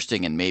really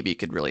interesting and maybe it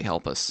could really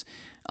help us.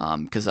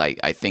 Because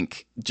I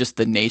think just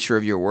the nature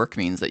of your work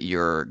means that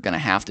you're going to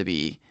have to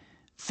be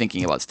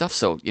thinking about stuff.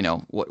 So,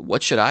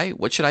 what should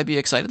I be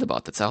excited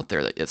about that's out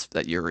there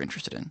that you're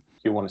interested in?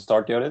 Do you want to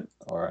start, Judith,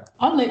 or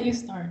I'll let you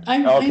start.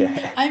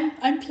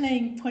 I'm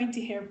playing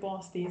pointy hair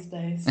boss these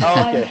days. So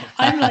okay.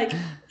 I'm like,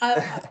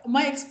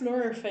 my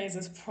explorer phase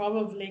is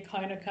probably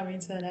kind of coming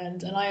to an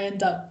end, and I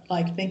end up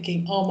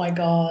thinking, oh my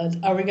god,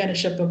 are we going to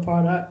ship a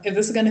product? Is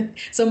this going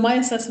to? So my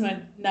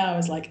assessment now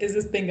is is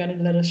this thing going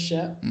to let us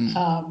ship?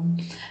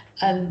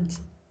 And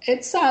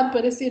it's sad,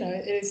 but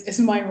it's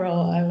my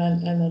role, and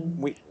then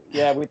we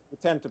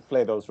tend to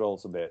play those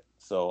roles a bit.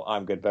 So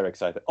I'm very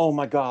excited. Oh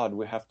my god,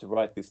 we have to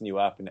write this new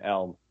app in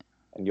Elm,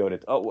 and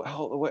Judith,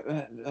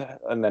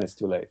 and then it's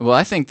too late. Well,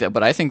 I think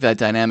that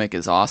dynamic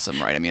is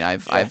awesome, right? I mean,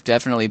 I've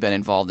definitely been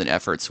involved in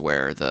efforts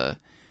where the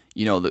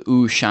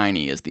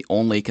shiny is the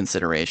only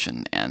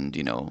consideration, and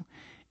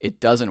it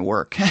doesn't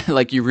work.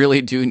 You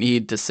really do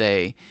need to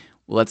say,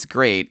 well, that's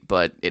great,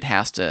 but it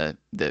has to,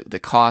 the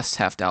costs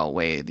have to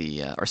outweigh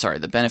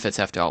the benefits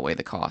have to outweigh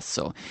the costs.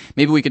 So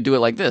maybe we could do it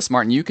like this.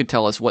 Martin, you could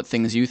tell us what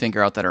things you think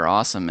are out that are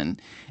awesome,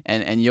 and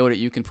Yoda,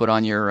 you can put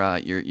on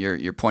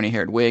your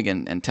pointy-haired wig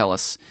and tell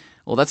us,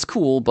 well, that's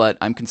cool, but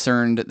I'm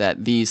concerned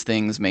that these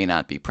things may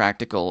not be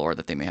practical or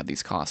that they may have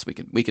these costs.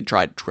 We could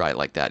try it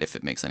like that if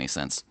it makes any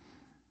sense.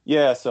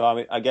 Yeah, so I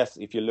mean, I guess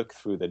if you look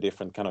through the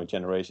different kind of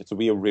generations, so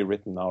we have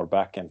rewritten our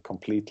backend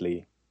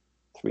completely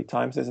 3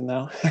 times, is it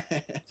now?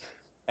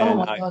 Oh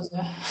my god!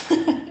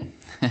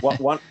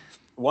 Yeah.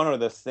 one of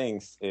the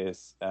things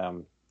is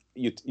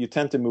you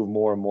tend to move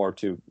more and more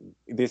to,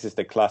 this is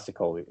the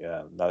classical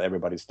that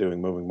everybody's doing,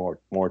 moving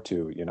more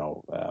to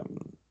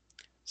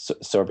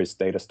service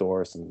data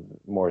stores and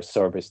more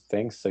service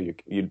things. So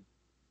you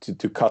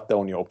to cut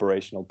down your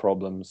operational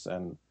problems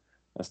and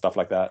stuff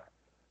like that.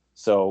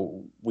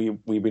 So we're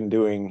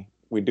doing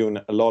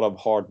a lot of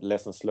hard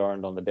lessons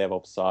learned on the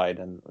DevOps side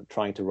and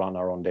trying to run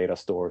our own data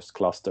stores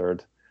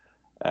clustered.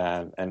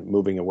 And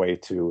moving away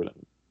to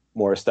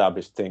more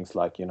established things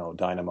like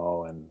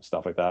Dynamo and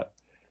stuff like that.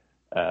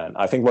 And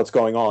I think what's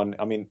going on,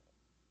 I mean,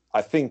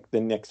 I think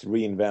the next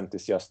reInvent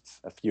is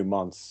just a few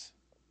months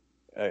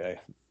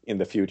in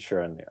the future,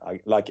 and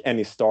like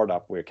any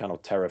startup, we're kind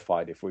of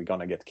terrified if we're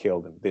gonna get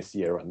killed this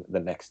year and the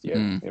next year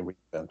in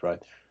reInvent,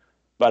 right?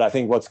 But I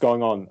think what's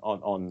going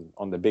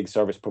on the big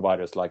service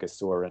providers like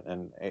Azure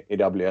and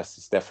AWS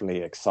is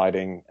definitely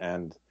exciting,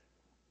 and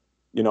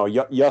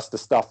just the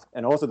stuff,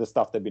 and also the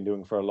stuff they've been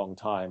doing for a long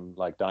time,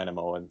 like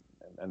Dynamo, and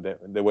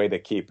the way they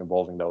keep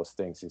evolving those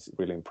things is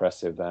really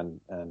impressive,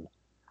 and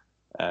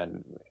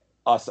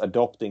us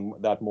adopting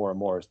that more and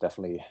more has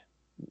definitely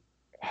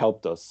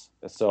helped us.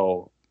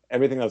 So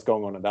everything that's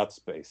going on in that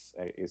space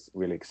is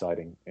really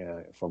exciting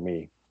for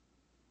me.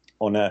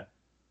 On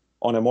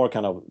a more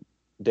kind of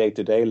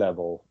day-to-day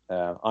level,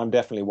 I'm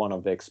definitely one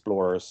of the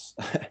explorers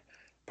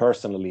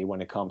personally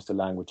when it comes to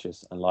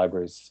languages and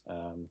libraries.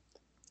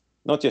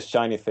 not just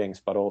shiny things,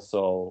 but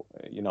also,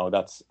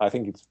 I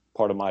think it's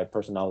part of my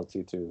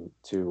personality to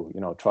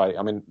try.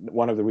 I mean,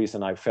 one of the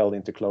reasons I fell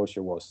into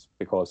Clojure was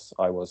because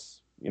I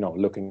was,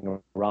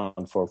 looking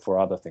around for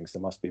other things.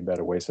 There must be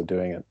better ways of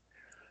doing it.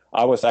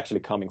 I was actually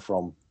coming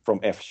from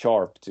F#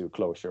 to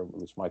Clojure,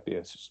 which might be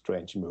a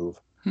strange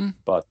move.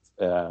 But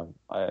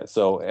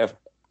so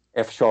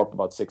F#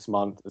 about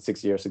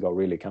 6 years ago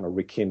really kind of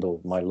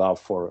rekindled my love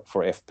for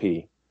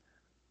FP.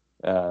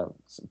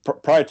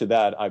 Prior to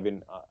that, I've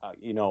been,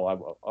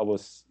 I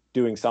was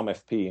doing some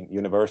FP in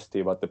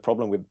university, but the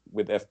problem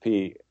with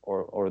FP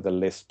or the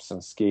Lisps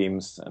and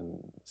schemes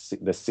and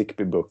the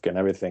SIGPy book and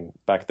everything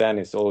back then,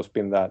 it's always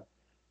been that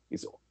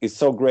it's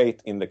so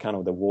great in the kind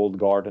of the walled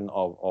garden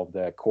of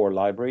the core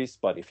libraries,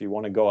 but if you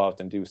want to go out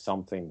and do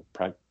something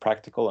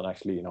practical and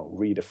actually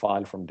read a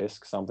file from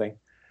disk, something,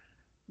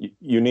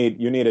 you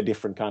need a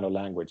different kind of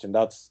language. And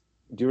that's,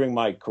 during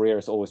my career,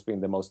 has always been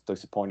the most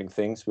disappointing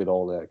things with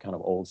all the kind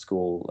of old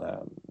school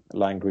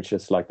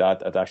languages like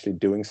that. At actually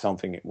doing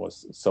something, it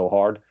was so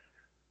hard.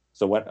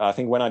 So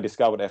when I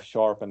discovered F#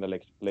 and the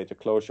later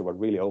Clojure, what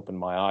really opened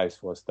my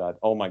eyes was that,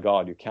 oh my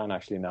God, you can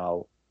actually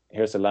now,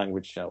 here's a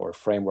language or a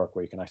framework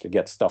where you can actually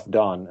get stuff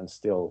done and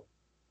still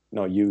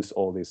use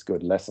all these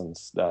good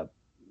lessons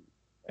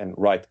and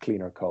write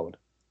cleaner code.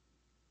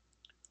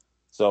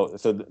 So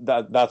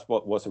that's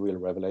what was a real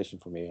revelation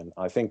for me. And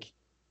I think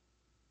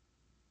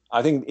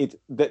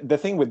the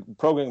thing with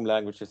programming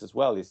languages as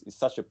well is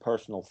such a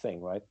personal thing,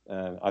 right?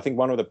 I think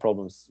one of the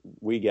problems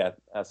we get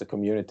as a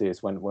community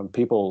is when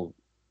people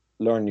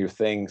learn new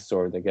things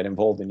or they get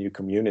involved in new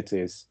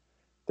communities,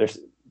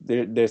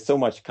 there's so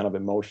much kind of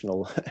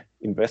emotional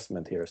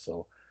investment here.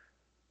 So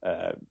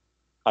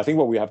I think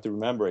what we have to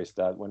remember is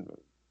that when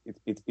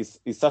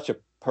it's such a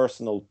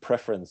personal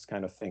preference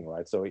kind of thing,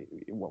 right? So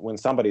when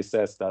somebody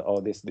says that,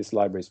 oh, this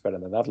library is better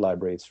than that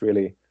library, it's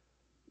really,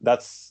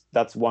 that's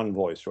one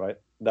voice, right?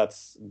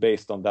 That's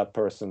based on that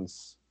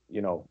person's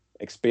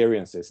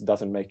experiences. It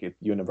doesn't make it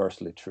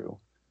universally true.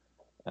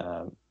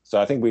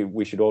 So I think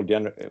we should all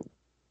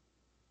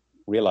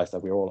realize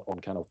that we're all on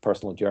kind of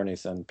personal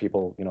journeys, and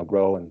people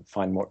grow and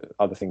find more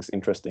other things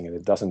interesting, and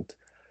it doesn't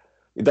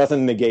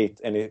negate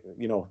any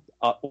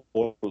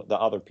all the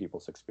other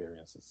people's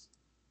experiences.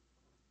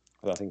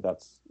 But I think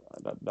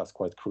that's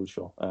quite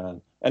crucial.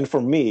 And for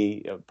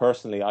me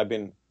personally, I've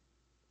been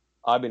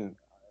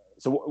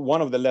so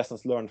one of the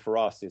lessons learned for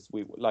us is,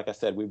 like I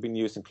said, we've been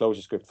using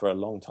ClojureScript for a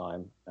long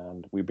time,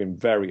 and we've been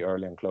very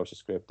early on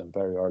ClojureScript and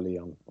very early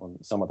on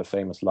some of the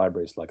famous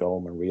libraries like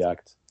OM and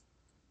React.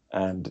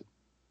 And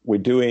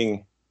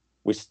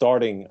we're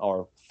starting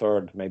our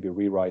third maybe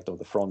rewrite of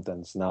the front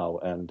ends now,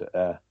 and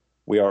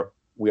we are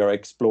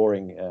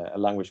exploring a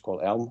language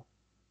called Elm,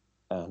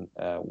 and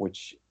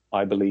which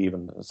I believe,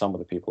 and some of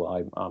the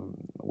people I'm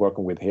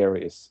working with here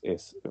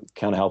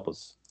can help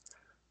us,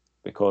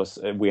 because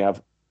we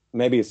have,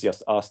 maybe it's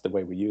just us the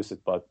way we use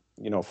it, but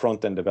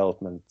front end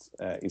development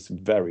is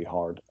very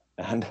hard,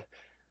 and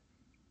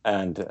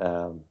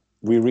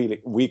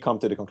we come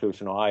to the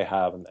conclusion, or I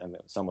have, and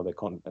some of the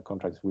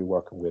contracts we're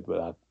working with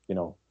that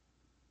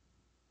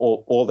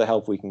all the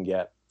help we can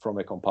get from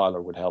a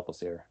compiler would help us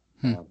here.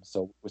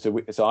 So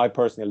I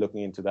personally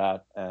looking into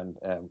that, and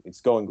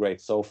it's going great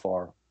so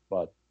far.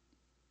 But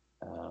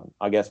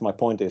I guess my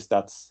point is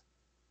that's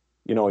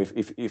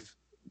if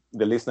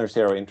the listeners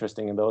here are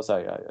interested in those,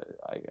 I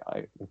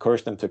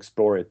encourage them to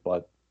explore it,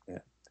 but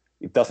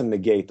it doesn't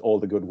negate all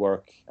the good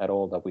work at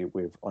all that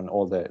we've on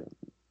all the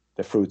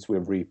fruits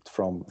we've reaped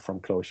from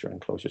Clojure and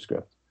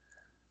ClojureScript.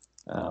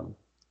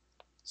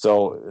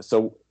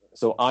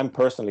 So I'm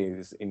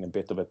personally in a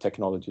bit of a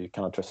technology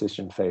kind of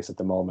transition phase at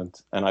the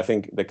moment, and I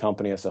think the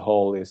company as a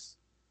whole is,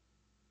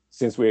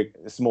 since we're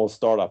a small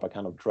startup, are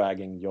kind of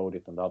dragging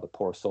Yodit and the other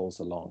poor souls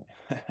along.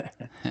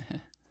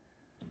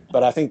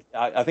 But I think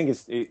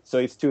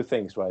it's two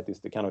things, right? It's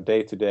the kind of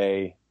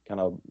day-to-day kind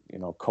of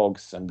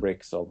cogs and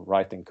bricks of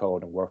writing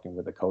code and working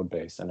with the code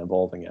base and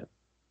evolving it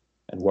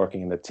and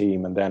working in the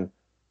team, and then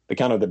the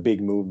kind of the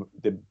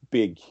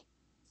big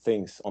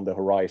things on the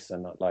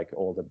horizon, like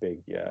all the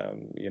big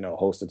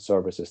hosted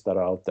services that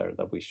are out there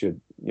that we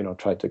should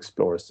try to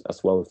explore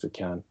as well as we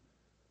can.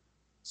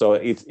 So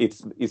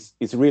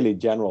it's really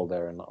general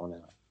there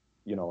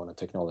on a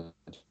technology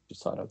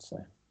side, I'd say.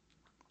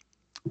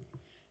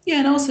 Yeah,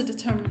 and also in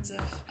terms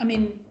of,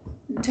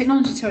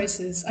 technology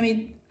choices.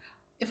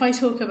 If I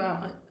talk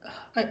about,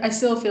 I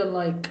still feel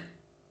like,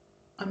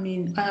 I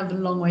have a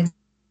long way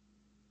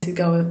to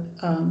go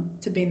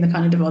to being the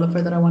kind of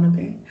developer that I want to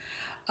be.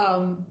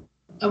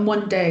 And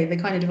one day, the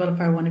kind of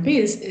developer I want to be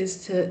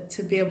is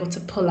to be able to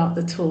pull out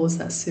the tools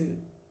that suit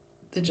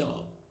the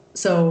job.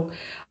 So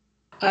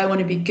I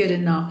want to be good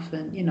enough,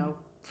 and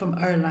from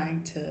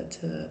Erlang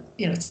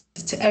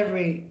to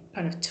every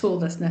kind of tool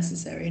that's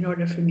necessary in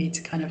order for me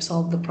to kind of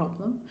solve the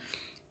problem.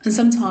 And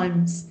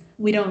sometimes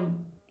we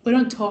don't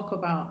talk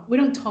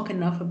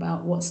enough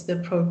about what's the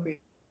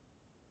appropriate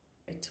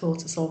tool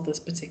to solve this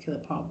particular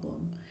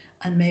problem,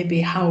 and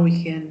maybe how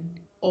we can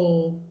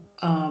all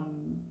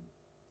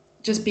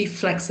just be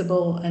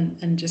flexible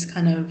and just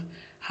kind of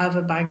have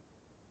a bag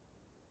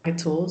of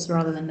tools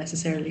rather than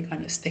necessarily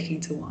kind of sticking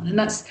to one. And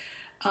that's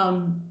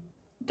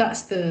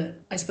the,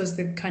 I suppose,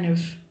 the kind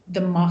of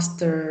the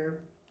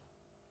master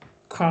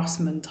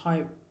craftsman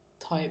type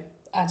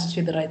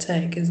attitude that I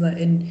take, is that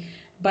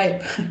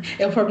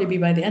it'll probably be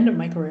by the end of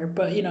my career,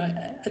 but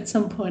at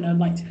some point I'd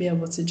like to be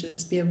able to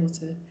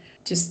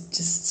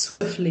just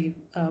swiftly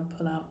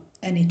pull out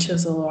any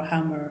chisel or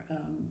hammer,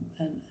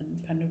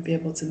 and kind of be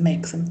able to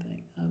make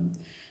something.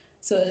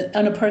 So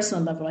on a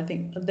personal level, I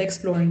think the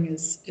exploring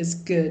is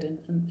good,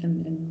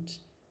 and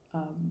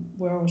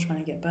we're all trying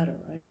to get better,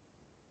 right?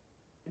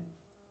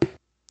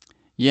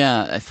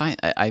 Yeah,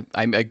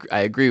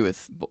 I agree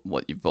with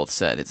what you've both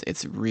said.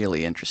 It's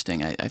really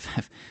interesting.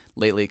 I've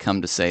lately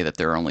come to say that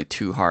there are only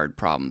two hard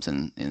problems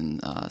in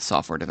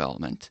software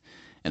development,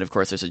 and of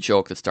course there's a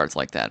joke that starts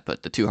like that.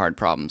 But the two hard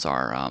problems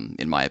are,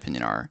 in my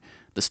opinion, are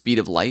the speed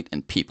of light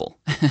and people,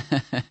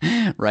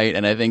 right?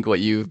 And I think what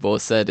you've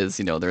both said is,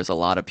 there's a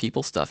lot of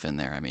people stuff in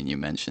there. I mean, you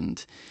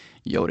mentioned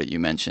Yoda, you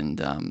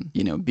mentioned,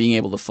 being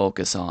able to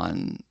focus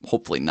on,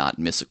 hopefully not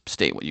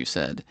misstate what you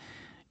said,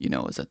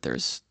 is that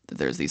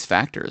there's these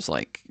factors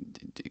like,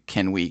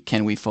 can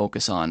we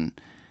focus on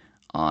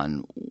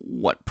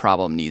what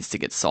problem needs to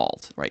get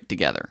solved, right,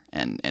 together,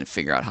 and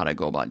figure out how to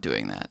go about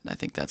doing that. I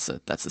think that's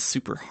a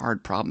super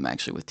hard problem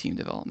actually with team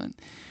development.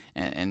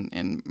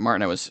 And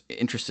Martin, I was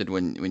interested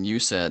when you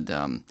said,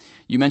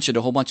 you mentioned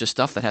a whole bunch of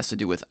stuff that has to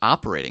do with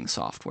operating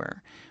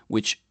software,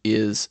 which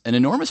is an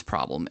enormous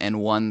problem, and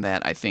one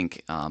that I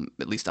think,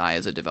 at least I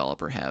as a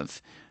developer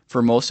have,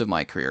 for most of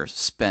my career,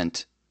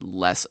 spent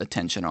less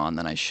attention on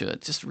than I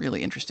should. Just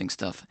really interesting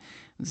stuff.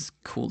 It's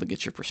cool to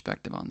get your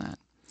perspective on that.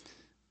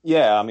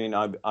 Yeah, I mean,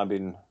 I've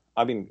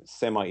been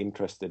semi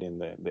interested in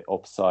the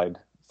ops side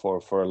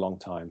for a long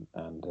time,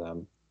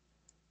 and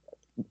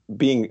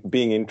being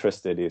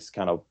interested is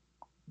kind of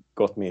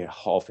got me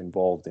half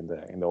involved in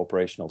the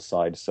operational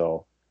side.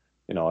 So,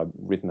 I've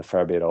written a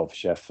fair bit of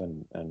Chef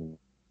and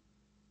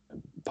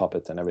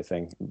Puppet and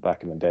everything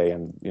back in the day,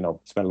 and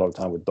spent a lot of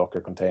time with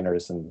Docker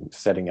containers and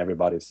setting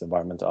everybody's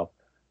environment up.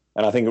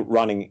 And I think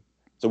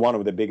so one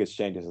of the biggest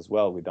changes as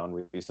well we've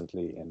done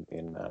recently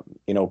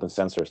in open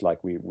sensors,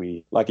 like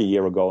we like a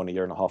year ago and a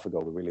year and a half ago,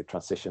 we really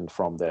transitioned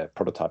from the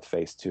prototype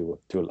phase to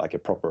like a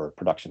proper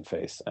production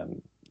phase.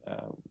 And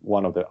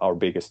one of our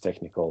biggest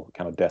technical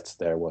kind of debts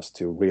there was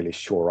to really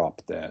shore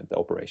up the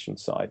operation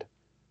side.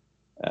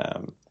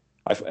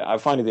 I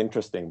find it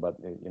interesting, but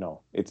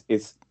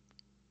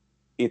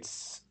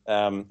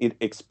it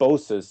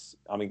exposes,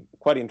 I mean,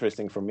 quite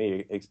interesting for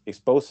me, it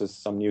exposes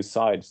some new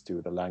sides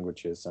to the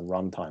languages and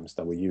runtimes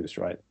that we use,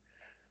 right?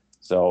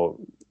 So,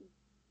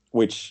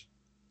 which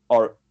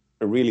are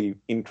a really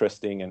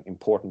interesting and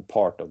important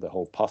part of the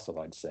whole puzzle,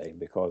 I'd say,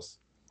 because,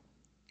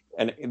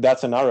 and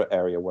that's another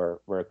area where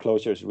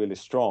Clojure is really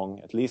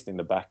strong, at least in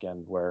the back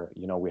end, where,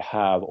 we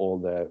have all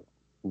the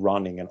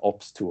running and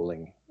ops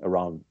tooling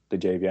around the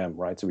JVM,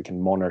 right? So we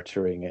can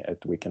monitoring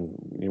it, we can,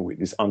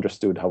 it's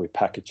understood how we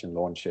package and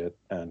launch it.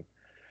 And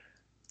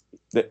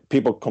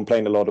people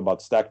complain a lot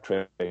about stack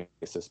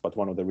traces, but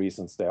one of the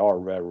reasons they are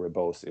very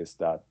verbose is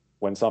that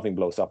when something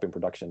blows up in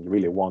production, you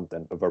really want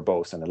a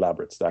verbose and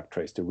elaborate stack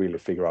trace to really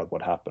figure out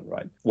what happened,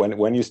 right?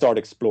 When you start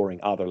exploring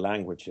other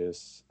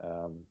languages,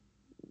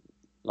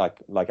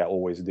 like I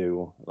always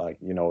do, like,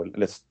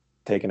 let's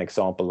take an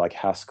example like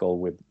Haskell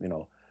with,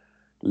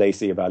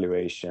 lazy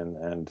evaluation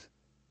and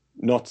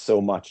not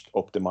so much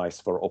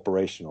optimized for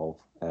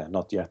operational,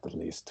 not yet at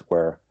least,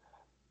 where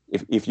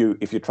if you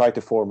try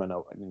to form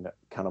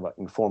kind of an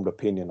informed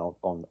opinion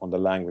on the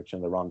language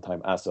and the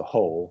runtime as a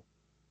whole,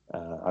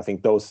 I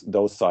think those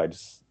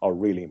sides are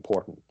really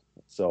important.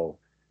 So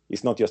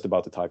it's not just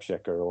about the type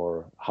checker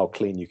or how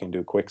clean you can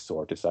do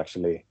quicksort. It's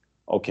actually,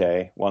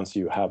 okay, once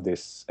you have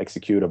this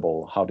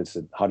executable, how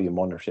do you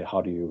monitor it?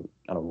 How do you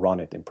kind of run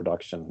it in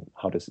production?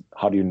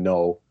 How do you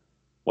know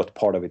what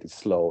part of it is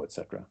slow,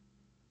 etc.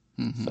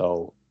 Mm-hmm.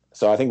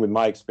 So I think with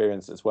my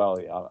experience as well,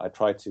 I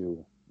try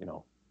to,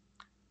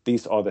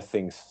 these are the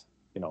things,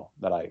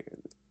 that I,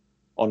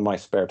 on my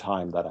spare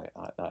time, that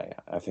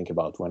I think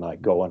about when I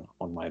go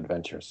on my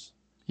adventures.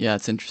 Yeah,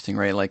 it's interesting,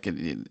 right? Like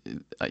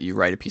you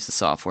write a piece of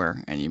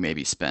software and you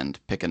maybe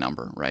pick a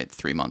number, right?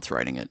 3 months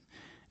writing it,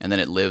 and then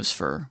it lives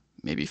for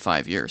maybe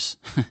 5 years.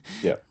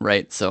 Yeah.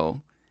 Right.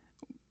 So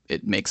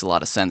it makes a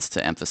lot of sense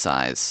to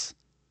emphasize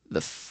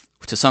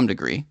to some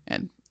degree,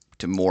 and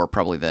to more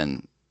probably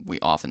than we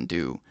often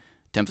do,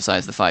 to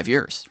emphasize the 5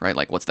 years, right?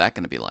 Like, what's that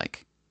going to be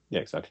like?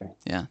 Yeah, exactly.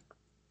 Yeah.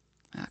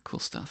 Cool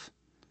stuff.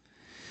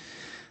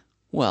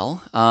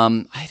 Well,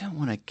 I don't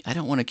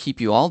want to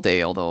keep you all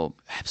day, although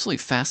absolutely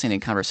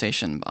fascinating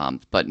conversation.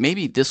 But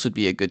maybe this would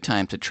be a good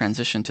time to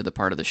transition to the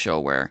part of the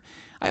show where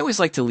I always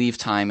like to leave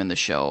time in the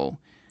show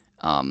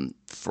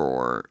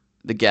for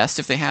the guest,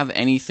 if they have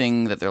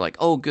anything that they're like,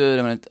 oh, good,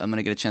 I'm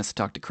gonna get a chance to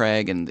talk to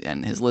Craig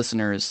and his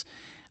listeners.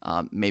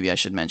 Maybe I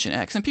should mention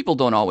X. And people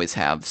don't always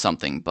have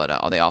something,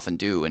 but they often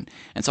do. And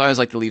so I always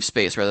like to leave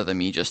space rather than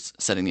me just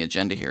setting the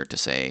agenda here to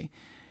say,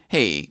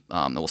 hey,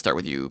 we'll start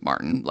with you,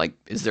 Martin. Like,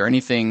 is there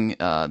anything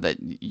that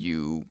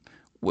you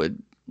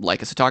would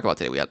like us to talk about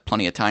today. We got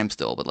plenty of time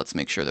still, but let's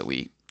make sure that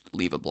we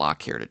leave a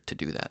block here to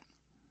do that.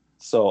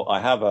 So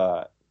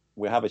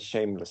we have a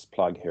shameless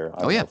plug here.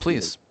 Oh yeah,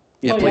 please.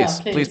 Oh,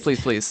 Please. yeah, please.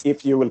 Please.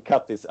 If you will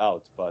cut this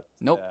out, but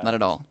Nope, not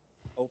at all.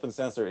 Open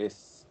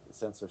Sensors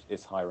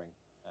is hiring.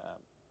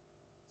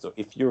 So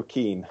if you're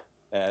keen,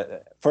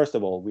 first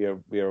of all, we are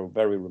a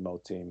very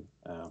remote team.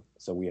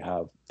 So we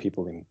have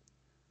people in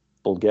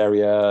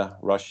Bulgaria,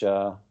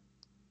 Russia,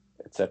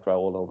 etc.,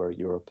 all over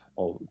Europe,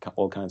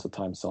 all kinds of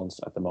time zones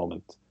at the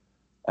moment.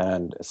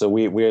 And so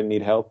we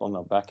need help on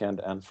the back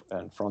end and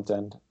front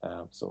end.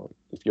 So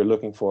if you're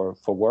looking for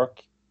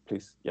work,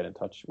 please get in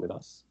touch with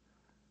us.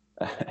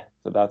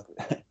 So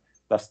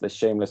that's the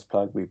shameless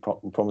plug. We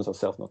promise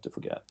ourselves not to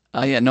forget.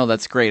 Yeah, no,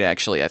 that's great.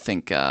 Actually, I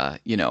think Clojure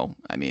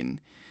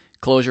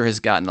has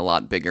gotten a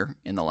lot bigger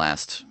in the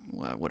last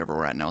whatever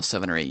we're at now,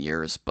 7 or 8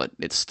 years, but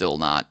it's still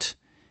not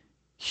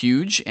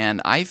huge.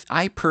 And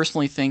I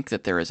personally think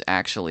that there is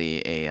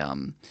actually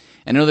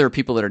I know there are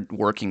people that are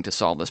working to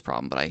solve this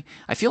problem, but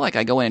I feel like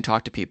I go in and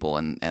talk to people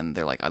and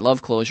they're like, I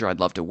love Clojure, I'd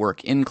love to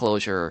work in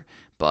Clojure,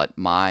 but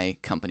my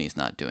company's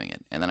not doing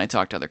it. And then I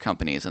talk to other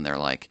companies and they're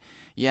like,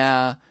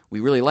 yeah, we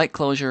really like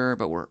Clojure,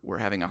 but we're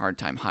having a hard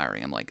time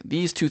hiring. I'm like,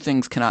 these two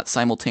things cannot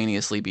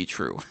simultaneously be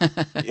true.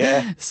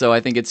 Yeah. So I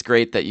think it's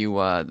great that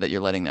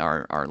you're letting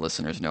our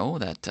listeners know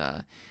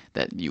that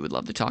you would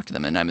love to talk to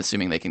them. And I'm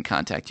assuming they can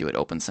contact you at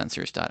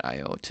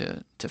opensensors.io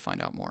to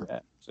find out more. Yeah,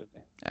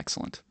 absolutely.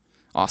 Excellent.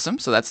 Awesome.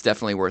 So that's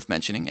definitely worth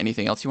mentioning.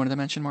 Anything else you wanted to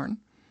mention, Martin?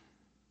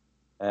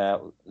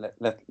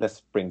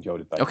 Let's bring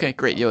Judith back. Okay,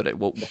 great. Judith,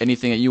 well,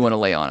 anything that you want to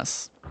lay on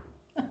us?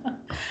 I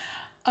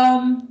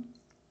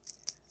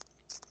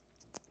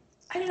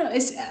don't know.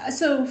 It's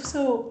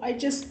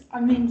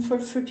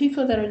for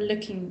people that are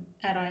looking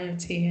at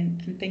IoT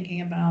and thinking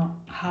about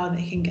how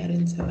they can get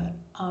into it,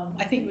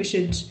 I think we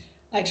should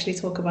actually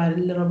talk about a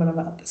little bit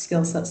about the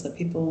skill sets that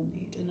people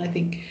need. And I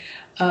think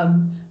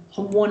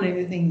one of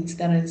the things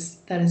that is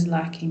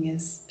lacking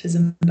is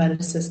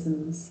embedded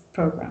systems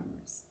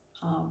programmers.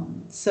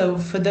 So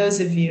for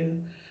those of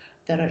you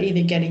that are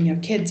either getting your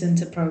kids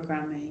into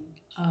programming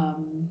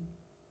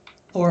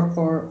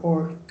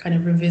or kind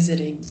of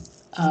revisiting,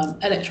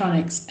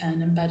 electronics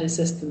and embedded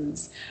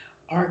systems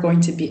are going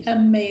to be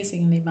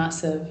amazingly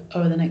massive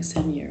over the next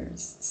 10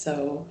 years.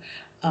 So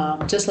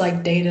just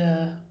like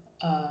data,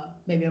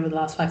 maybe over the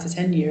last 5 to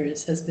 10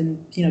 years has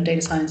been,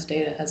 data science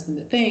data has been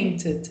the thing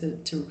to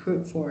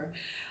recruit for.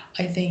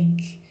 I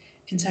think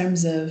in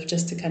terms of,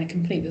 just to kind of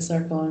complete the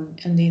circle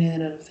and the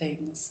Internet of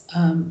Things,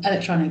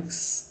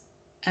 electronics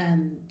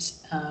and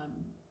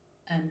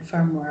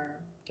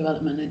firmware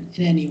development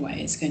in any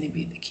way is going to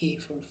be the key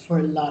for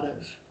a lot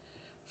of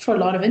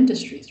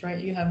industries,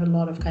 right? You have a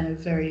lot of kind of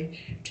very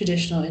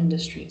traditional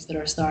industries that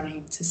are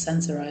starting to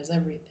sensorize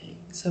everything.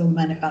 So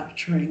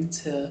manufacturing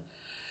to,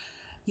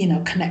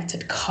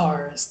 connected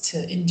cars to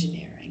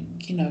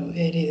engineering,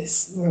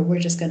 we're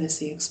just going to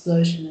see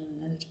explosion in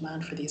the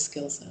demand for these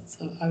skill sets.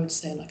 So I would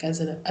say, like,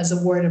 as a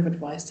word of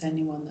advice to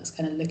anyone that's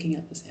kind of looking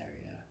at this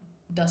area,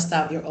 dust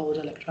out your old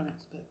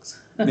electronics books.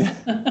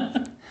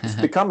 It's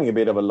becoming a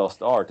bit of a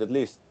lost art, at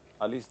least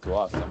to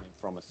us. I mean,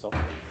 from a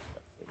software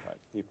perspective, right?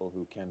 People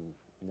who can,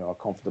 are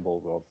comfortable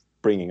with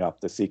bringing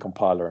up the C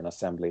compiler and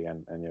assembly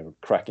and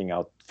cracking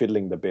out,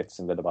 fiddling the bits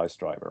in the device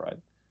driver, right?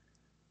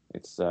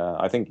 It's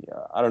I think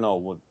I don't know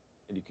what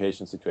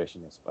education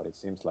situation is, but it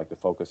seems like the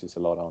focus is a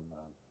lot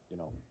on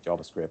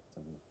JavaScript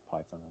and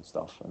Python and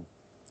stuff. And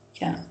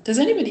yeah, does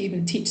anybody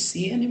even teach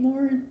C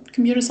anymore in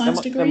computer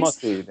science degrees?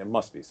 There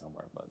must be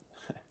somewhere, but.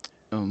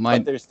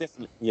 But there's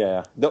definitely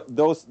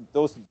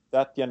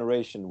that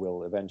generation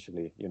will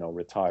eventually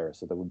retire,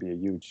 so there would be a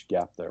huge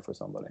gap there for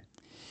somebody.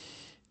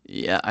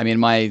 Yeah, I mean,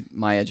 my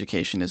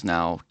education is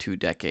now 2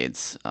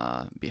 decades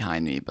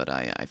behind me, but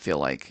I feel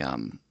like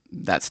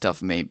that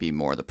stuff may be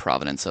more the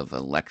provenance of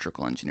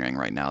electrical engineering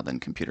right now than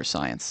computer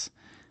science,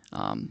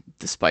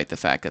 despite the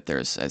fact that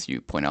there's, as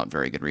you point out,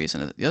 very good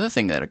reason. The other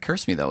thing that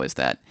occurs to me, though, is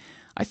that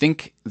I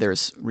think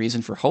there's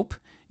reason for hope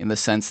in the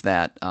sense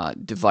that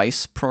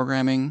device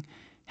programming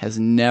has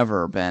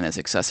never been as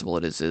accessible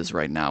as it is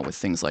right now with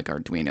things like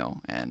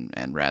Arduino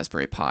and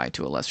Raspberry Pi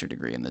to a lesser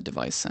degree in the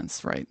device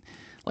sense, right?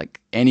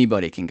 Like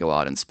anybody can go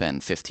out and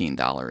spend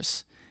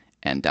 $15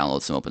 and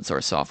download some open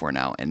source software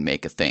now and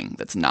make a thing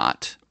that's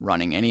not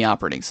running any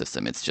operating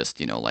system. It's just,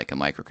 like a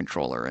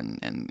microcontroller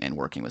and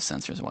working with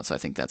sensors and what. So I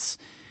think that's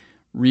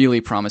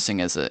really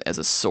promising as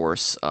a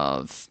source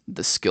of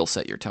the skill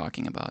set you're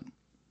talking about.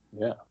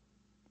 Yeah.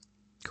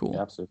 Cool.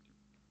 Yeah, absolutely.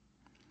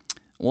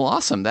 Well,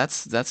 awesome.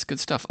 That's good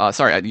stuff.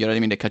 Sorry, I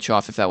didn't mean to cut you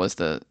off. If that was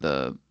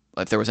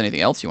if there was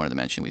anything else you wanted to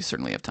mention, we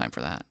certainly have time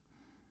for that.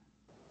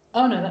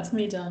 Oh no, that's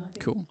me done. I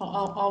think cool.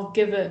 I'll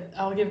give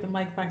the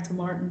mic back to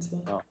Martin.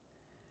 So.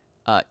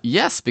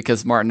 Yes,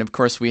 because Martin, of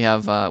course, we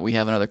have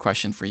another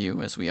question for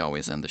you, as we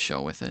always end the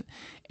show with it,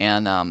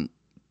 and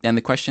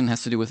the question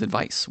has to do with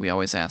advice. We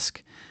always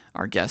ask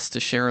our guests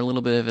to share a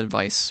little bit of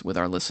advice with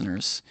our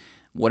listeners,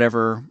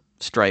 whatever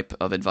stripe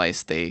of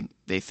advice they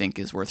think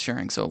is worth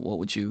sharing. So what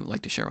would you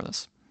like to share with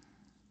us?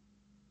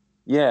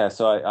 Yeah,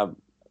 so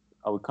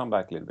would come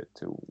back a little bit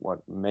to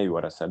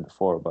what I said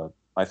before, but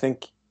I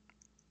think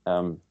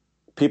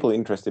people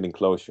interested in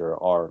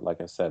Clojure are,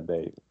 like I said,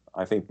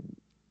 I think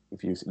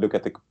if you look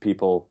at the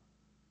people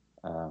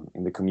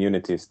in the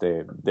communities,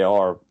 they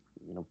are,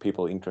 you know,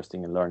 people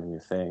interested in learning new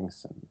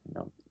things and, you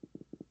know,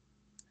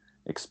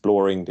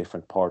 exploring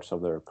different parts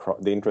of they're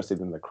interested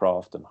in the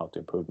craft and how to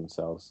improve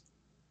themselves.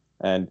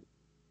 And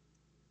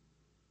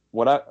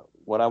what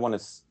I want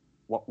to,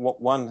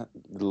 one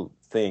little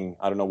thing,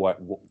 I don't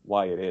know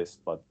why it is,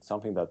 but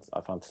something that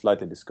I found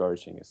slightly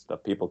discouraging is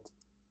that people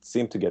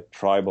seem to get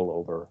tribal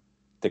over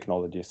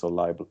technologies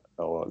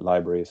or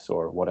libraries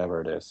or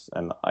whatever it is.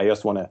 And I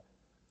just want to,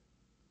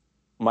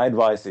 my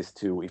advice is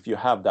to, if you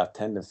have that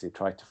tendency,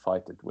 try to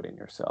fight it within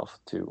yourself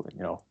to,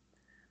 you know,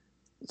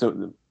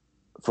 so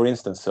for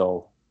instance,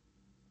 so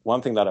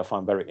one thing that I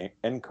found very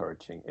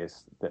encouraging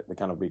is the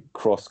kind of big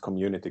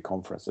cross-community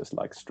conferences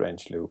like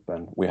Strangeloop,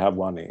 and we have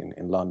one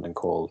in London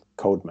called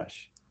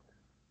CodeMesh.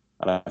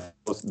 And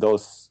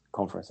those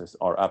conferences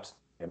are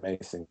absolutely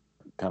amazing,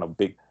 kind of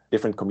big,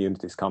 different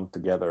communities come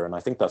together, and I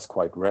think that's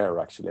quite rare,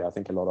 actually. I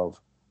think a lot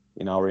of,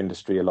 in our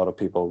industry, a lot of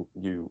people,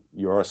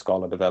 you're a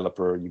Scala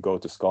developer, you go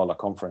to Scala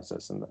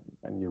conferences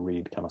and you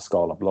read kind of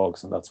Scala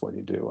blogs, and that's what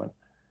you do. And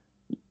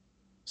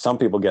some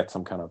people get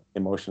some kind of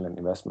emotional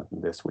investment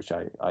in this, which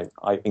I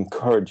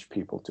encourage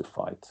people to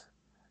fight.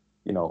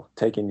 You know,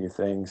 take in new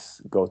things,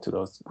 go to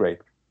those great,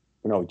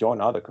 you know, join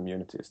other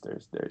communities.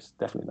 There's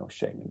definitely no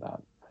shame in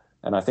that.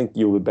 And I think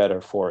you will be better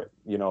for it.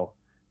 You know,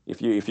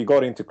 if you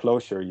got into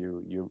Clojure,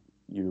 you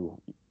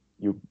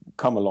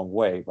come a long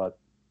way, but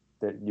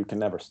you can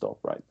never stop,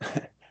 right?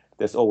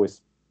 There's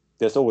always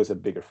a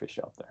bigger fish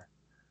out there.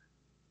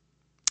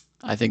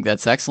 I think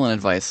that's excellent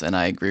advice, and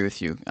I agree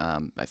with you.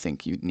 I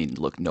think you need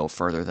to look no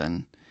further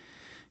than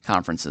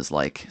conferences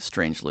like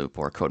Strangeloop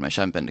or CodeMesh.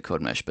 I haven't been to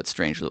CodeMesh, but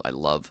Strangeloop, I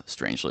love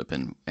Strangeloop,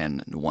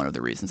 and one of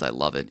the reasons I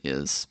love it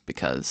is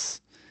because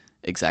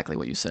exactly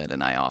what you said,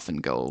 and I often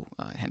go,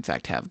 in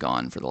fact have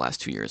gone for the last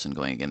 2 years and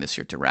going again this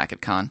year to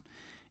RacketCon,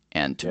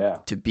 and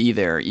to be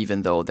there,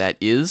 even though that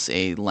is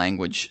a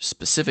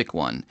language-specific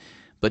one,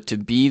 but to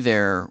be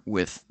there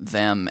with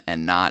them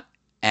and not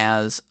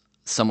as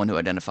someone who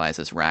identifies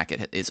as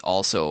Racket is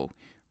also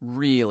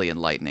really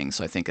enlightening.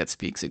 So I think that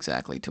speaks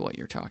exactly to what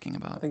you're talking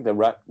about. I think the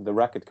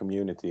Racket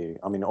community,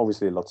 I mean,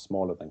 obviously a lot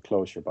smaller than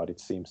Clojure, but it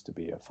seems to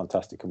be a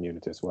fantastic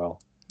community as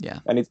well. Yeah.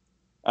 And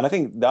I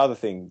think the other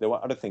thing,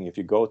 if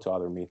you go to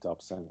other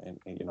meetups and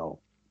you know,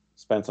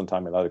 spend some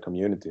time in other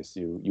communities,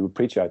 you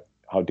appreciate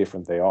how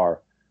different they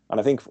are. And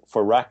I think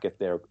for Racket,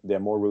 they're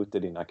more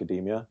rooted in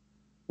academia,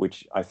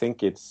 which I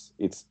think it's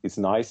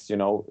nice, you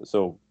know.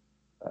 So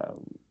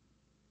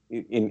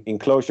in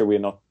Clojure, we're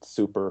not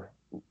super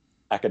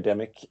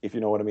academic, if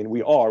you know what I mean.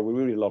 We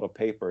read a lot of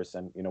papers,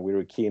 and you know, we're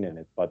really keen in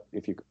it. But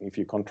if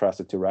you contrast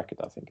it to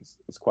Racket, I think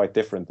it's quite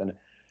different. And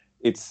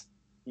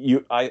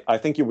I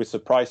think you would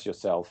surprise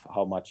yourself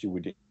how much you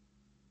would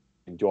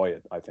enjoy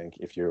it. I think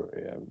if you're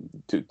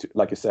to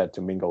like you said,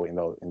 to mingle in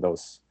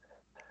those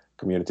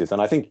communities.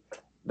 And I think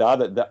that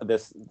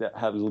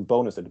had a little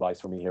bonus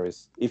advice for me here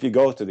is, if you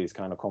go to these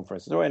kind of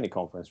conferences, or any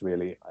conference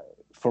really,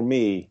 for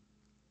me,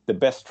 the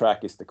best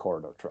track is the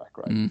corridor track,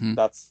 right? Mm-hmm.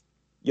 That's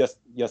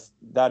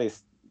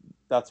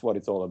that's what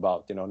it's all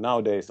about. You know,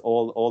 nowadays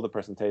all the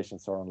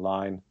presentations are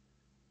online.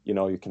 You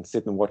know, you can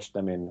sit and watch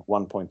them in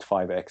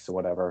 1.5x or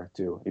whatever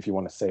if you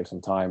want to save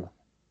some time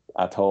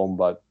at home.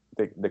 But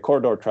the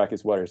corridor track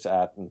is where it's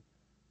at. And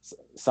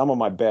some of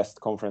my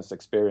best conference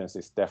experience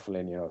is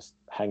definitely, you know,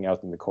 hanging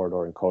out in the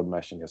corridor in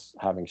CodeMesh and just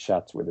having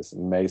chats with these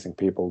amazing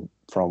people,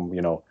 from,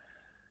 you know,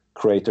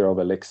 creator of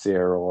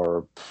Elixir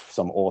or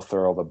some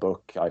author of a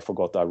book I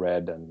forgot I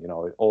read, and you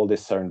know, all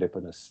these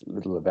serendipitous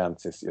little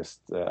events is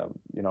just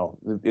you know,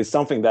 it's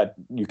something that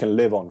you can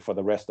live on for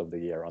the rest of the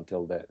year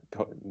until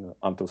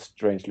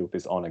Strangeloop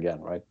is on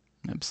again, right?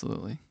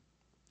 Absolutely.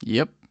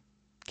 Yep.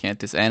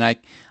 And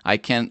I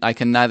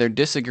can neither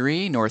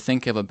disagree nor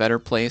think of a better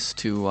place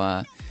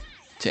to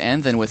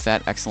end than with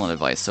that excellent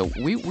advice. So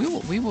we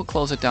will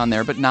close it down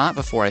there, but not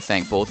before I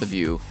thank both of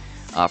you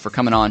for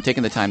coming on,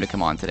 taking the time to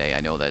come on today.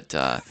 I know that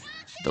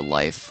the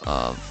life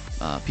of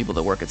people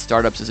that work at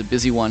startups is a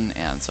busy one,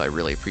 and so I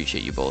really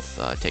appreciate you both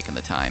taking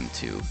the time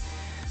to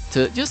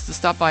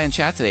stop by and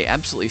chat today.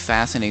 Absolutely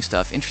fascinating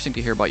stuff. Interesting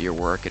to hear about your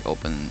work at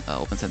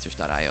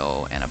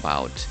OpenSensors.io and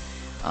about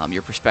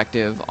your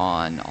perspective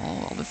on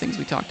all the things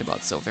we talked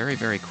about. So very,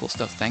 very cool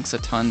stuff. Thanks a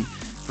ton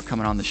for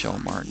coming on the show,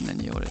 Martin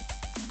and Judith.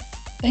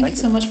 Thank you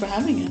so much for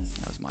having us.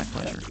 That was my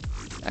pleasure.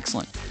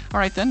 Excellent. All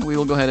right, then, we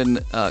will go ahead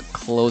and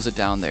close it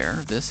down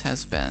there. This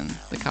has been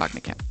the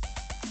Cognicast.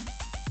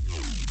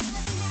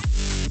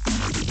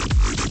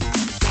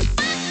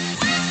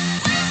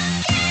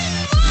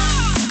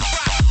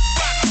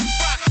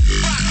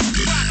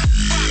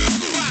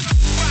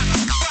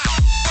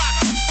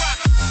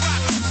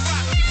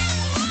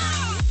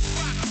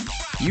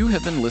 You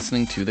have been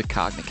listening to the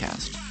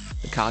Cognicast.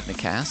 The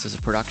Cognicast is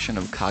a production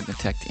of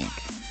Cognitect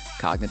Inc.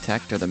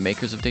 Cognitect are the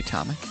makers of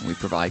Datomic, and we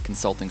provide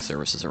consulting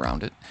services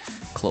around it.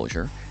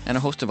 Clojure, and a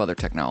host of other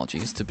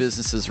technologies to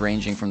businesses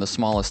ranging from the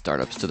smallest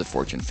startups to the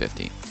Fortune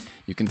 50.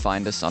 You can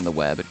find us on the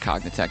web at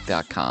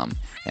cognitect.com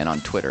and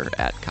on Twitter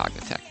at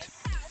Cognitect.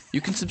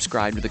 You can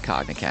subscribe to the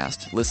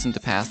Cognicast, listen to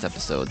past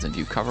episodes, and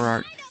view cover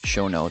art,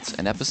 show notes,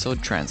 and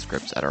episode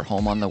transcripts at our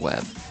home on the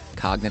web,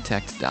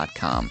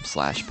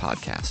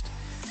 cognitect.com/podcast.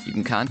 You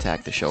can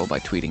contact the show by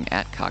tweeting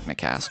at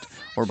Cognicast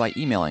or by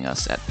emailing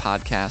us at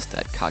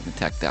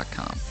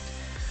podcast@cognitect.com.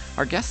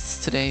 Our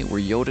guests today were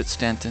Judith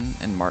Stanton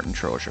and Martin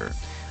Trojer.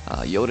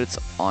 Judith's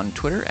on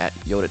Twitter at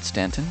Judith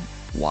Stanton,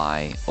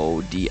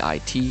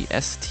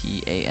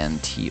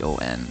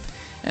 YODITSTANTON,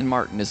 and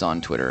Martin is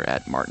on Twitter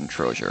at Martin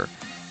Trojer,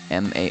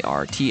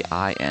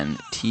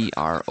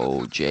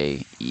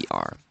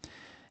 MartinTrojer.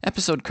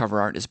 Episode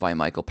cover art is by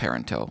Michael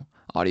Parenteau.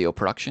 Audio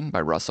production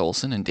by Russ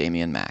Olson and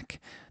Damian Mack.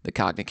 The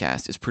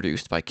Cognicast is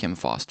produced by Kim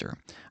Foster.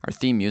 Our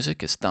theme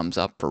music is Thumbs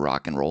Up for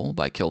Rock and Roll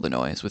by Kill the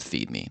Noise with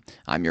Feed Me.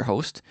 I'm your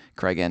host,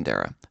 Craig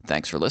Andera.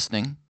 Thanks for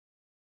listening.